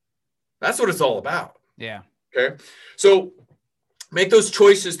 That's what it's all about. Yeah. Okay. So make those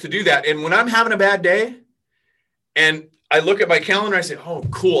choices to do that. And when I'm having a bad day and I look at my calendar, I say, oh,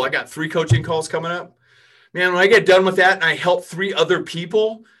 cool. I got 3 coaching calls coming up. Man, when I get done with that and I help 3 other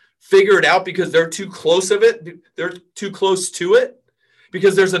people figure it out because they're too close to it.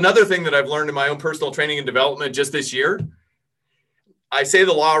 Because there's another thing that I've learned in my own personal training and development just this year. I say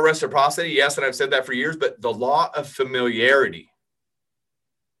the law of reciprocity. Yes, and I've said that for years, but the law of familiarity.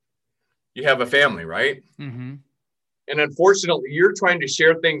 You have a family, right? Mm-hmm. And unfortunately, you're trying to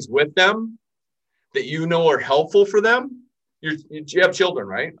share things with them that are helpful for them. You have children,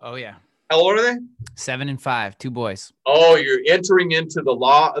 right? Oh yeah. How old are they? 7 and 5, 2 boys. Oh, you're entering into the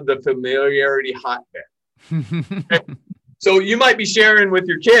law of the familiarity hotbed. Okay. So you might be sharing with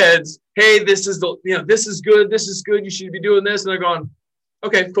your kids, hey, this is this is good. You should be doing this. And they're going,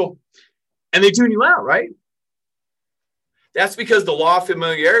 okay, cool. And they tune you out, right? That's because the law of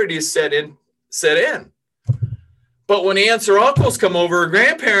familiarity is set in. But when aunts or uncles come over, or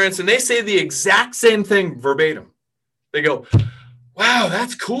grandparents, and they say the exact same thing verbatim, they go, wow,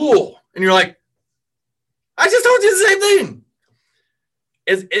 that's cool. And you're like, I just told you the same thing.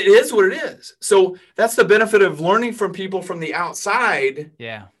 It is what it is. So that's the benefit of learning from people from the outside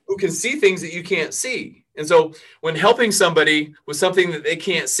who can see things that you can't see. And so when helping somebody with something that they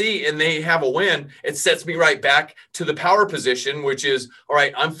can't see and they have a win, it sets me right back to the power position, which is, all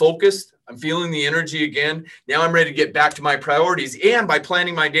right, I'm focused. I'm feeling the energy again. Now I'm ready to get back to my priorities. And by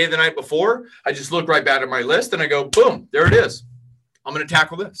planning my day the night before, I just look right back at my list and I go, boom, there it is. I'm going to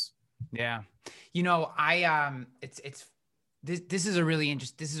tackle this. Yeah. This is a really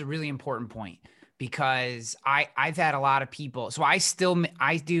important point, because I've had a lot of people. So I'm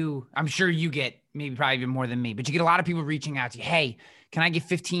sure you get maybe probably even more than me, but you get a lot of people reaching out to you. Hey, can I get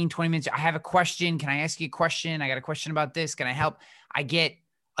 15, 20 minutes? I have a question. Can I ask you a question? I got a question about this. Can I help? I get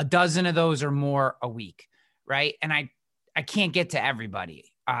a dozen of those or more a week. Right. And I can't get to everybody.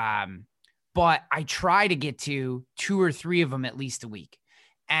 But I try to get to 2 or 3 of them at least a week.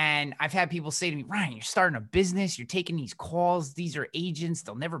 And I've had people say to me, Ryan, you're starting a business. You're taking these calls. These are agents.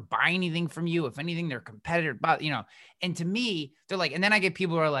 They'll never buy anything from you. If anything, they're competitor. But, and to me, they're like, and then I get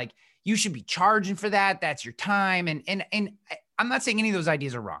people who are like, you should be charging for that. That's your time. And I'm not saying any of those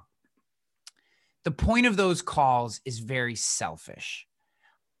ideas are wrong. The point of those calls is very selfish.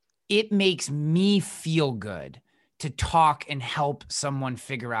 It makes me feel good to talk and help someone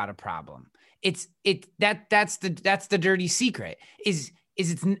figure out a problem. That's the dirty secret is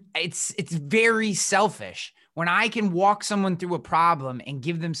it's very selfish when I can walk someone through a problem and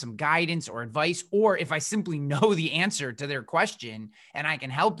give them some guidance or advice, or if I simply know the answer to their question and I can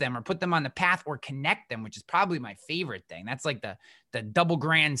help them or put them on the path or connect them, which is probably my favorite thing. That's like the double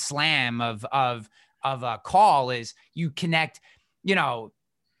grand slam of a call is you connect,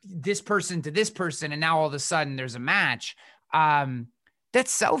 this person to this person, and now all of a sudden there's a match.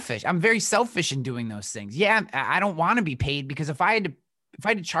 That's selfish. I'm very selfish in doing those things. Yeah, I don't want to be paid, because if I had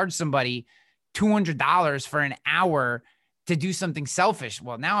to charge somebody $200 for an hour to do something selfish,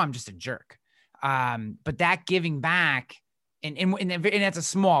 well, now I'm just a jerk. But that giving back, and that's a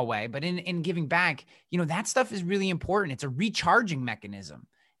small way, but in giving back, that stuff is really important. It's a recharging mechanism.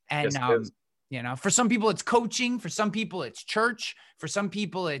 And, for some people it's coaching, for some people it's church, for some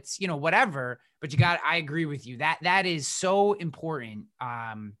people it's, whatever, but I agree with you that is so important,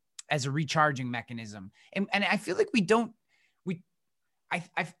 as a recharging mechanism. And I feel like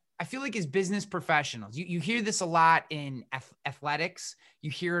I feel like as business professionals, you hear this a lot in athletics. You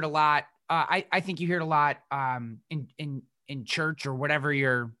hear it a lot. I think you hear it a lot, in church or whatever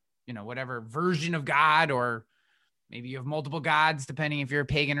your, whatever version of God, or maybe you have multiple gods, depending if you're a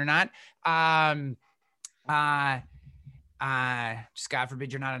pagan or not. Just God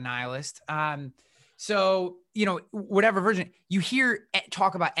forbid you're not a nihilist. So, whatever version, you hear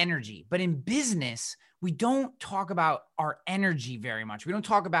talk about energy, but in business, we don't talk about our energy very much. We don't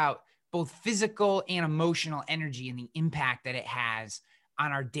talk about both physical and emotional energy and the impact that it has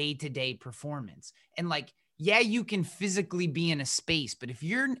on our day-to-day performance. And you can physically be in a space, but if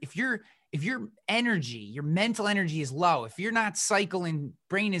your energy, your mental energy is low, if you're not cycling,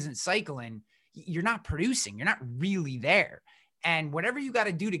 brain isn't cycling, you're not producing, you're not really there. And whatever you got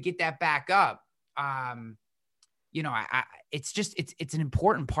to do to get that back up, it's an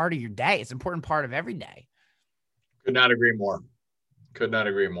important part of your day. It's an important part of every day. Could not agree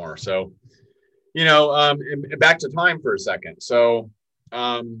more. So, and back to time for a second. So,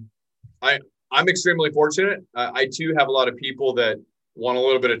 I'm extremely fortunate. I too have a lot of people that want a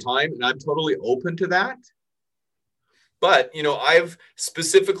little bit of time, and I'm totally open to that. But, I've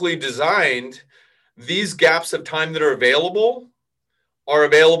specifically designed these gaps of time that are available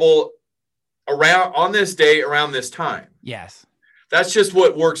around on this day, around this time. Yes. That's just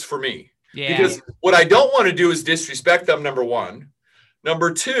what works for me. Yeah. Because what I don't want to do is disrespect them, number one.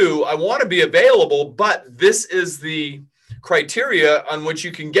 Number two, I want to be available, but this is the criteria on which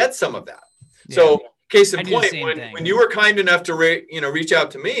you can get some of that. Yeah. So case in point, when you were kind enough to reach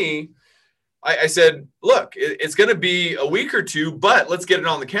out to me, I said, look, it's going to be a week or two, but let's get it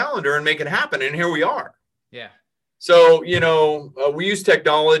on the calendar and make it happen. And here we are. Yeah. So, we use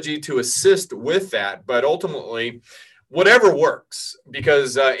technology to assist with that, but ultimately whatever works,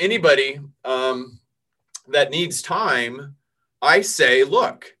 because anybody that needs time I say,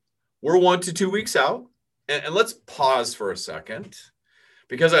 look, we're 1 to 2 weeks out, and let's pause for a second,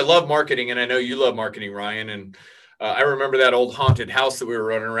 because I love marketing, and I know you love marketing, Ryan. And I remember that old haunted house that we were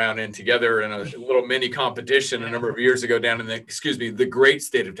running around in together in a little mini competition a number of years ago down in the great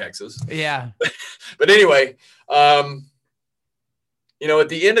state of Texas. Yeah. But anyway, at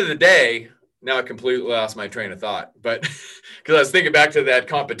the end of the day, now I completely lost my train of thought, but because I was thinking back to that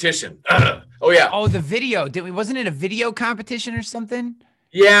competition. Oh yeah. Oh, the video. Wasn't it a video competition or something?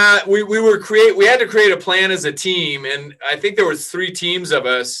 Yeah, we had to create a plan as a team, and I think there was 3 teams of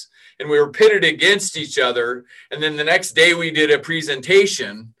us, and we were pitted against each other. And then the next day we did a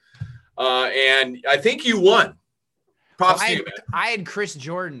presentation, and I think you won. Props to you, man. I had Chris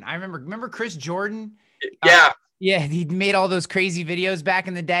Jordan. I remember Chris Jordan. Yeah. Yeah, he made all those crazy videos back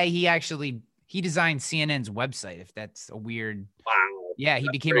in the day. He designed CNN's website, if that's a weird. Wow. Yeah, he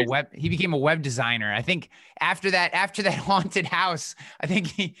became a web designer. I think after that haunted house, I think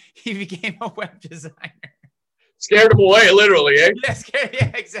he became a web designer. Scared him away, literally, eh?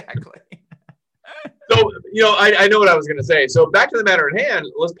 Yeah, exactly. So, I know what I was going to say. So back to the matter at hand,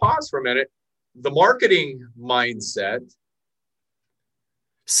 let's pause for a minute. The marketing mindset,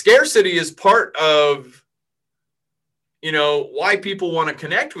 scarcity is part of, why people want to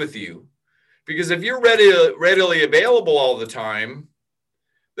connect with you. Because if you're readily available all the time,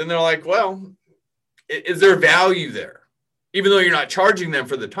 then they're like, well, is there value there? Even though you're not charging them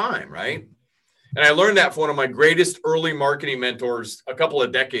for the time, right? And I learned that from one of my greatest early marketing mentors a couple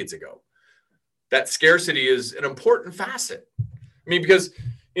of decades ago. That scarcity is an important facet. I mean, because,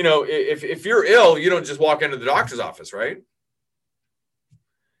 if you're ill, you don't just walk into the doctor's office, right?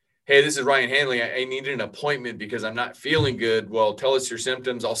 Hey, this is Ryan Hanley. I need an appointment because I'm not feeling good. Well, tell us your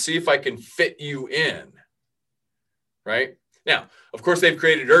symptoms. I'll see if I can fit you in, right? Now, of course, they've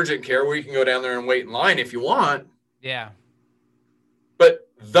created urgent care where you can go down there and wait in line if you want. Yeah. But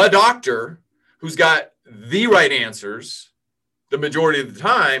the doctor who's got the right answers the majority of the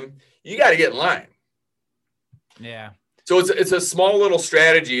time, you got to get in line. Yeah. So it's a small little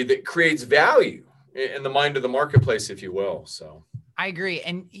strategy that creates value in the mind of the marketplace, if you will. So I agree.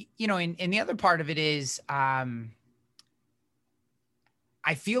 And, and the other part of it is,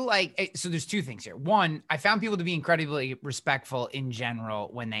 I feel like, so there's 2 things here. One, I found people to be incredibly respectful in general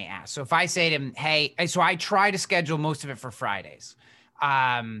when they ask. So if I say to them, hey, so I try to schedule most of it for Fridays.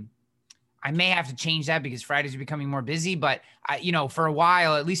 I may have to change that because Fridays are becoming more busy, but for a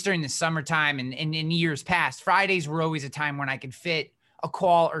while, at least during the summertime and in years past, Fridays were always a time when I could fit a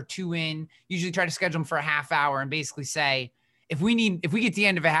call or 2 in, usually try to schedule them for a half hour and basically say, if we get to the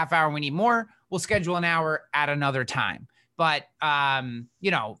end of a half hour and we need more, we'll schedule an hour at another time. But,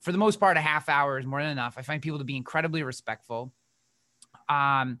 for the most part, a half hour is more than enough. I find people to be incredibly respectful.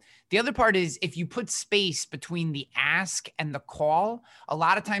 The other part is if you put space between the ask and the call, a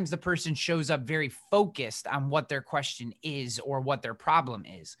lot of times the person shows up very focused on what their question is or what their problem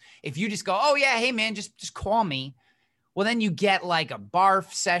is. If you just go, oh yeah, hey man, just call me. Well, then you get like a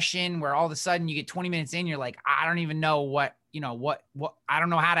barf session where all of a sudden you get 20 minutes in, you're like, I don't even know what I don't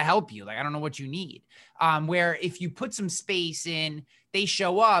know how to help you. Like, I don't know what you need. Where if you put some space in, they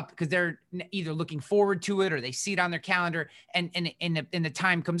show up because they're either looking forward to it or they see it on their calendar and the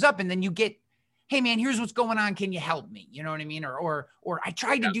time comes up and then you get, hey man, here's what's going on. Can you help me? You know what I mean? Or I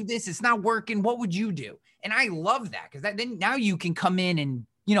tried to do this. It's not working. What would you do? And I love that because then now you can come in and,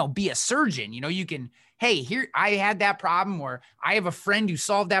 be a surgeon. You can, hey, here, I had that problem or I have a friend who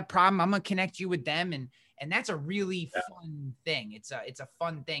solved that problem. I'm going to connect you with them. And that's a really fun thing. It's a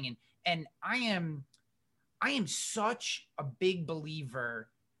fun thing. And I am such a big believer.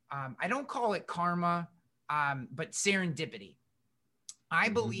 I don't call it karma, but serendipity. I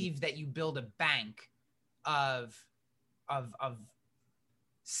believe that you build a bank of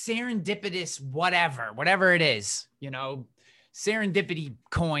serendipitous, whatever it is, serendipity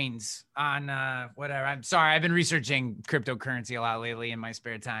coins on whatever. I'm sorry. I've been researching cryptocurrency a lot lately in my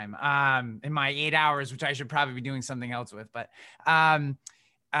spare time, in my 8 hours, which I should probably be doing something else with, but all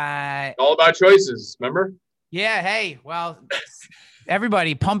about choices. Remember? Yeah. Hey, well,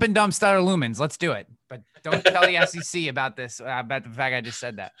 everybody pump and dump Stellar Lumens. Let's do it. But don't tell the SEC about this, about the fact I just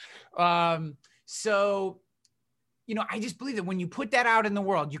said that. So, I just believe that when you put that out in the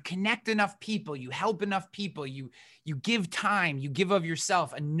world, you connect enough people, you help enough people, you give time, you give of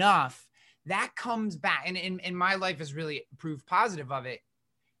yourself enough, that comes back. And my life has really proved positive of it.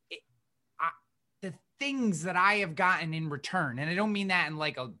 The things that I have gotten in return, and I don't mean that in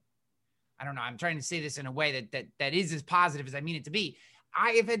like I don't know, I'm trying to say this in a way that is as positive as I mean it to be.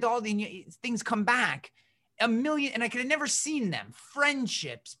 I have had all the things come back a million, and I could have never seen them.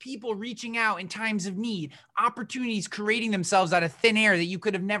 Friendships, people reaching out in times of need, opportunities creating themselves out of thin air that you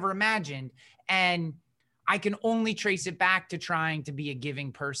could have never imagined. And I can only trace it back to trying to be a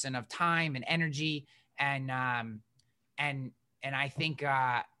giving person of time and energy. And I think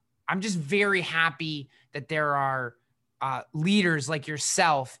I'm just very happy that there are leaders like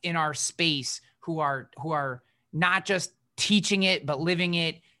yourself in our space who are not just teaching it, but living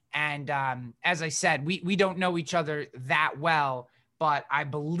it. And as I said, we don't know each other that well, but I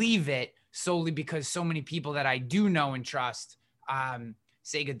believe it solely because so many people that I do know and trust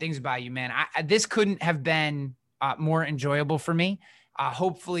say good things about you, man. This couldn't have been more enjoyable for me.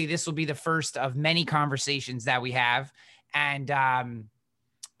 Hopefully this will be the first of many conversations that we have. And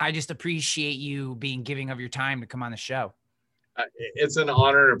I just appreciate you being giving of your time to come on the show. It's an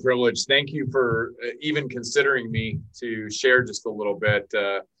honor and a privilege. Thank you for even considering me to share just a little bit.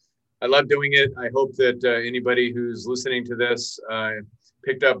 I love doing it. I hope that anybody who's listening to this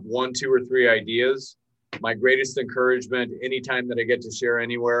picked up 1, 2, or 3 ideas. My greatest encouragement anytime that I get to share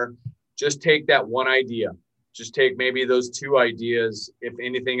anywhere, just take that one idea. Just take maybe those 2 ideas, if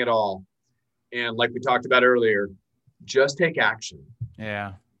anything at all. And like we talked about earlier, just take action.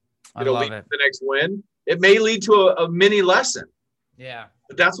 Yeah. It'll lead to the next win. It may lead to a mini lesson. Yeah.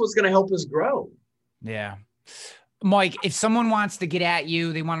 But that's what's going to help us grow. Yeah. Mike, if someone wants to get at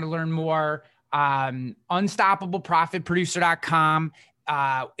you, they want to learn more, unstoppableprofitproducer.com.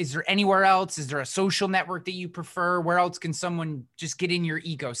 Is there anywhere else? Is there a social network that you prefer? Where else can someone just get in your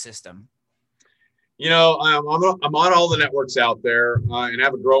ecosystem? I'm on all the networks out there and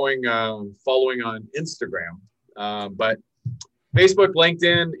have a growing following on Instagram. But Facebook,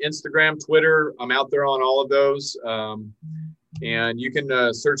 LinkedIn, Instagram, Twitter, I'm out there on all of those. And you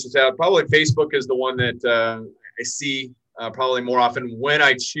can search us out. Probably Facebook is the one that I see probably more often when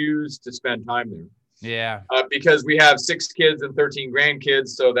I choose to spend time there. Yeah. Because we have 6 kids and 13 grandkids.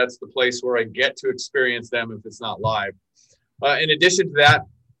 So that's the place where I get to experience them if it's not live. In addition to that,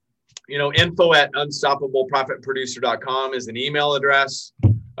 info@unstoppableprofitproducer.com is an email address.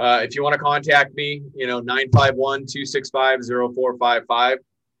 If you want to contact me, 951-265-0455.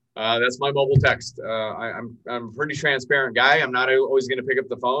 That's my mobile text. I'm a pretty transparent guy. I'm not always going to pick up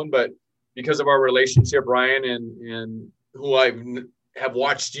the phone, but because of our relationship, Ryan, and who I have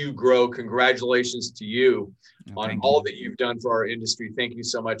watched you grow, congratulations to you on all that you've done for our industry. Thank you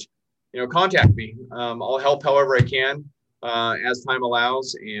so much. Contact me. I'll help however I can as time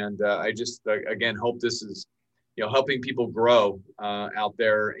allows. And I just, again, hope this is, helping people grow out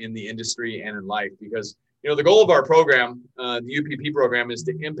there in the industry and in life, because the goal of our program, the UPP program, is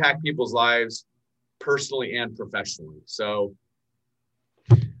to impact people's lives personally and professionally. So,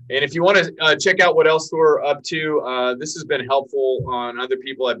 and if you want to check out what else we're up to, this has been helpful on other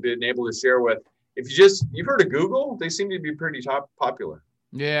people I've been able to share with. If you've heard of Google, they seem to be pretty popular.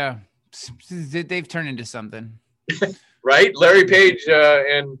 Yeah. They've turned into something. Right? Larry Page.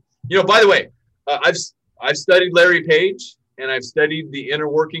 And, by the way, I've studied Larry Page, and I've studied the inner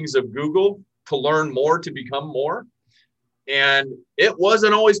workings of Google to learn more, to become more. And it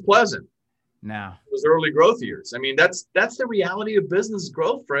wasn't always pleasant. No. It was early growth years. I mean, that's the reality of business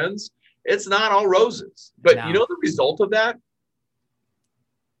growth, friends. It's not all roses. But No. The result of that?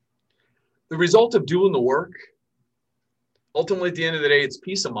 The result of doing the work, ultimately at the end of the day, it's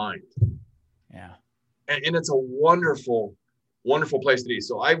peace of mind. Yeah. And it's a wonderful, wonderful place to be.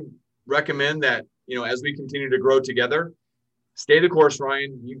 So I recommend that, as we continue to grow together, stay the course,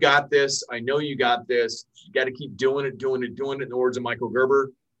 Ryan. You got this. I know you got this. You got to keep doing it. In the words of Michael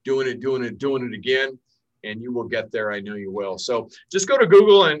Gerber, doing it again, and you will get there. I know you will. So just go to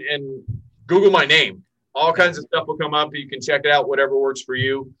Google and Google my name. All kinds of stuff will come up. You can check it out, whatever works for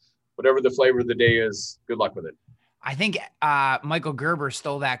you, whatever the flavor of the day is. Good luck with it. I think Michael Gerber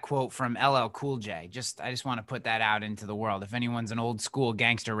stole that quote from LL Cool J. I just want to put that out into the world. If anyone's an old school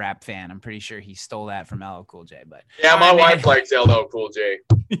gangster rap fan, I'm pretty sure he stole that from LL Cool J. But yeah, my wife likes LL Cool J.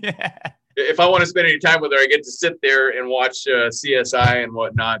 Yeah. If I want to spend any time with her, I get to sit there and watch CSI and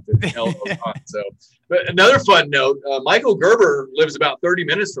whatnot. So, but another fun note: Michael Gerber lives about 30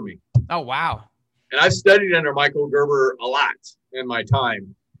 minutes from me. Oh wow! And I've studied under Michael Gerber a lot in my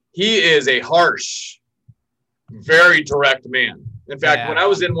time. He is a harsh, very direct man. In fact, when I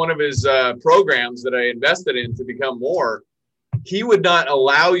was in one of his programs that I invested in to become more, he would not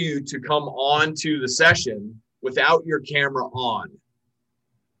allow you to come on to the session without your camera on.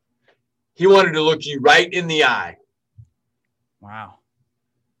 He wanted to look you right in the eye. Wow.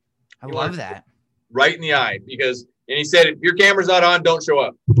 I love that. Right in the eye, and he said, if your camera's not on, don't show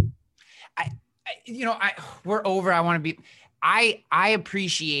up. We're over. I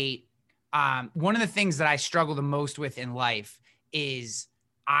appreciate one of the things that I struggle the most with in life is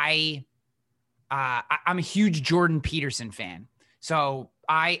I'm a huge Jordan Peterson fan. So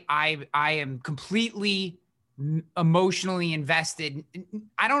I am completely emotionally invested.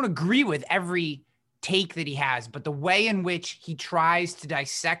 I don't agree with every take that he has, but the way in which he tries to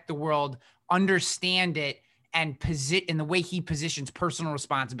dissect the world, understand it, and the way he positions personal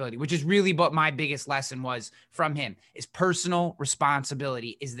responsibility, which is really what my biggest lesson was from him, is personal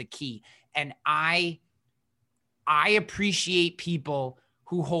responsibility is the key. And I appreciate people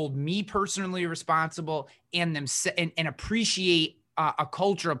who hold me personally responsible and appreciate a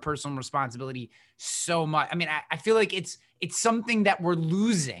culture of personal responsibility so much. I mean, I feel like it's something that we're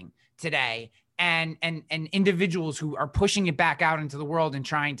losing today, and individuals who are pushing it back out into the world and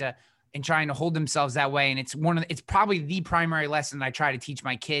trying to hold themselves that way. And it's probably the primary lesson that I try to teach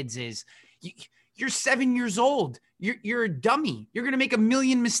my kids is you're 7 years old. You're a dummy. You're going to make a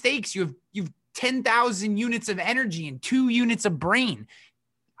million mistakes. You've 10,000 units of energy and 2 units of brain.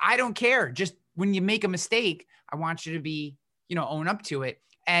 I don't care. Just when you make a mistake, I want you to be, own up to it.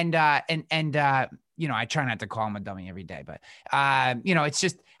 And I try not to call him a dummy every day, but it's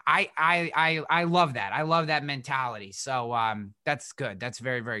just, I love that. I love that mentality. So that's good. That's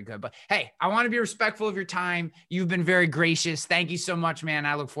very, very good. But hey, I want to be respectful of your time. You've been very gracious. Thank you so much, man.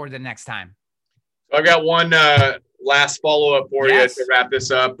 I look forward to the next time. So I got one last follow-up for you to wrap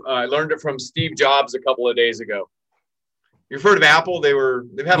this up. I learned it from Steve Jobs a couple of days ago. You've heard of Apple?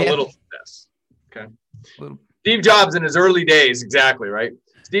 They've had a little success. Okay. Steve Jobs in his early days, exactly, right?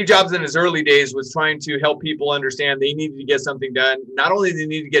 Steve Jobs in his early days was trying to help people understand they needed to get something done. Not only did they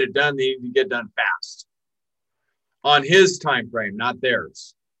need to get it done, they needed to get done fast on his time frame, not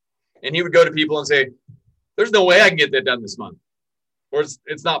theirs. And he would go to people and say, there's no way I can get that done this month, or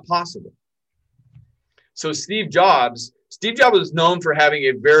it's not possible. So Steve Jobs was known for having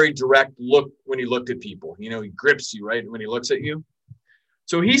a very direct look when he looked at people. He grips you, right, when he looks at you.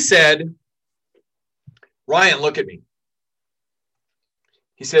 So he said, Ryan, look at me.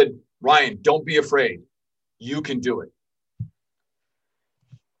 He said, Ryan, don't be afraid. You can do it.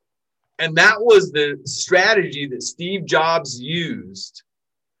 And that was the strategy that Steve Jobs used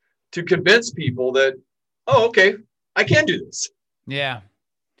to convince people that, oh, okay, I can do this. Yeah.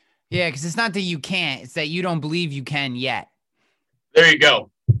 Yeah, because it's not that you can't. It's that you don't believe you can yet. There you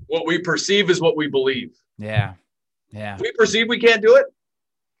go. What we perceive is what we believe. Yeah. Yeah. If we perceive we can't do it,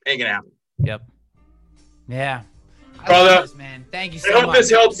 ain't going to happen. Yep. Yeah. Brother, man. Thank you so much. I hope this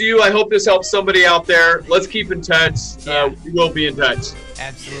helps you. I hope this helps somebody out there. Let's keep in touch. Yeah. We will be in touch.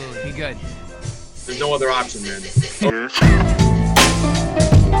 Absolutely. Be good. There's no other option, man.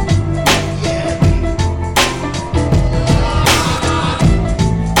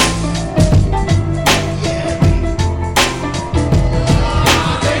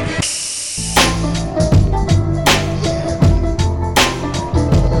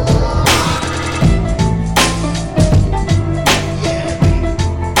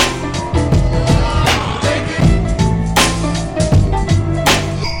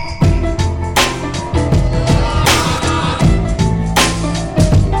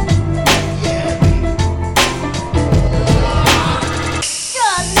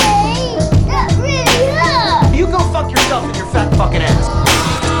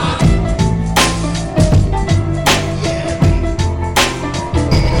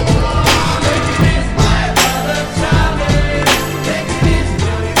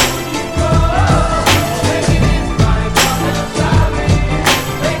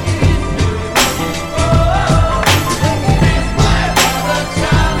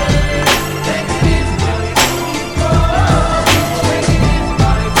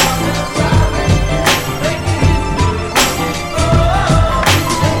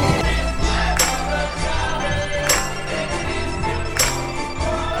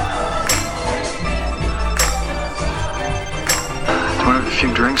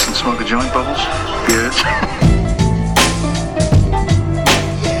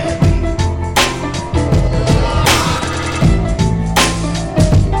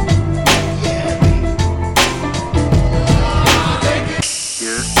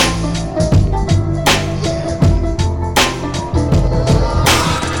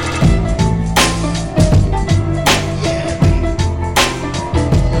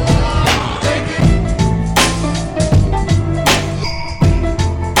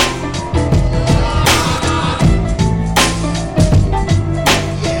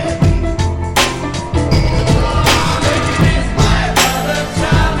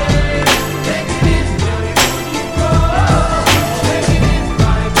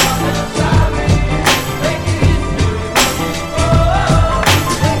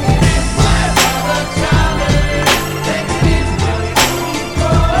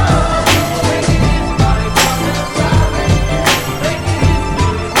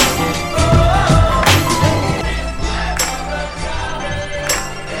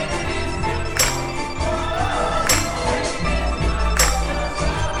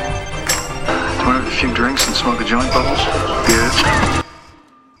 few drinks and smoke a joint, Bubbles? Good.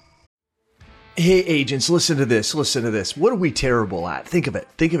 Hey, agents, listen to this. Listen to this. What are we terrible at? Think of it.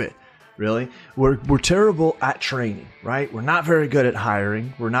 Think of it. Really? We're terrible at training, right? We're not very good at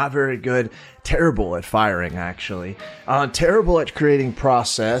hiring. We're not very good, terrible at firing, actually. Terrible at creating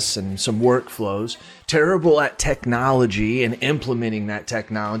process and some workflows. Terrible at technology and implementing that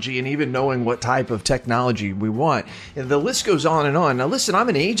technology and even knowing what type of technology we want. And the list goes on and on. Now, listen, I'm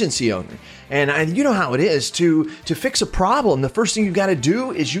an agency owner, and you know how it is. To fix a problem, the first thing you got to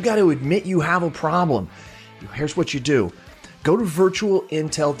do is you got to admit you have a problem. Here's what you do. Go to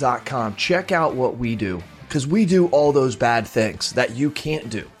virtualintel.com. Check out what we do, because we do all those bad things that you can't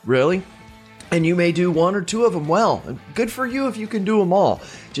do, really. And you may do one or two of them well. Good for you if you can do them all.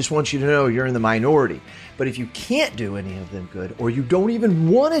 Just want you to know you're in the minority. But if you can't do any of them good, or you don't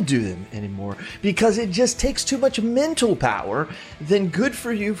even want to do them anymore because it just takes too much mental power, then good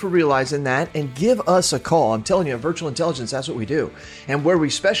for you for realizing that, and give us a call. I'm telling you, at Virtual Intelligence, that's what we do. And where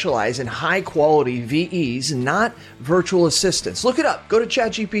we specialize in high quality VEs, not virtual assistants. Look it up. Go to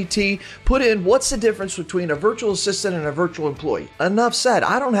ChatGPT, put in what's the difference between a virtual assistant and a virtual employee. Enough said.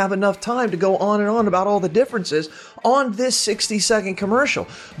 I don't have enough time to go on and on about all the differences on this 60-second commercial.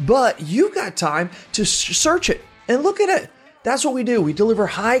 But you got time to search it and look at it. That's what we do. We deliver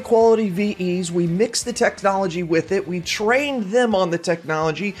high quality VEs. We mix the technology with it. We train them on the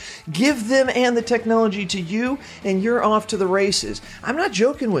technology, give them and the technology to you, and you're off to the races. I'm not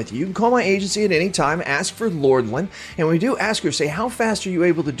joking with you. You can call my agency at any time, ask for Lordland, and when we do ask her, say, how fast are you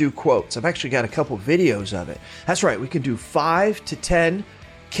able to do quotes? I've actually got a couple videos of it. That's right. We can do 5 to 10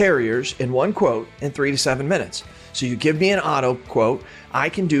 carriers in one quote in 3 to 7 minutes. So you give me an auto quote, I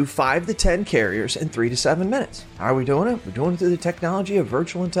can do 5 to 10 carriers in 3 to 7 minutes. How are we doing it? We're doing it through the technology of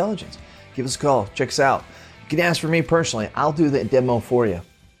virtual intelligence. Give us a call. Check us out. You can ask for me personally. I'll do the demo for you.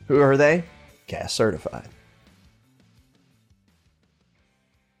 Who are they? CAS certified.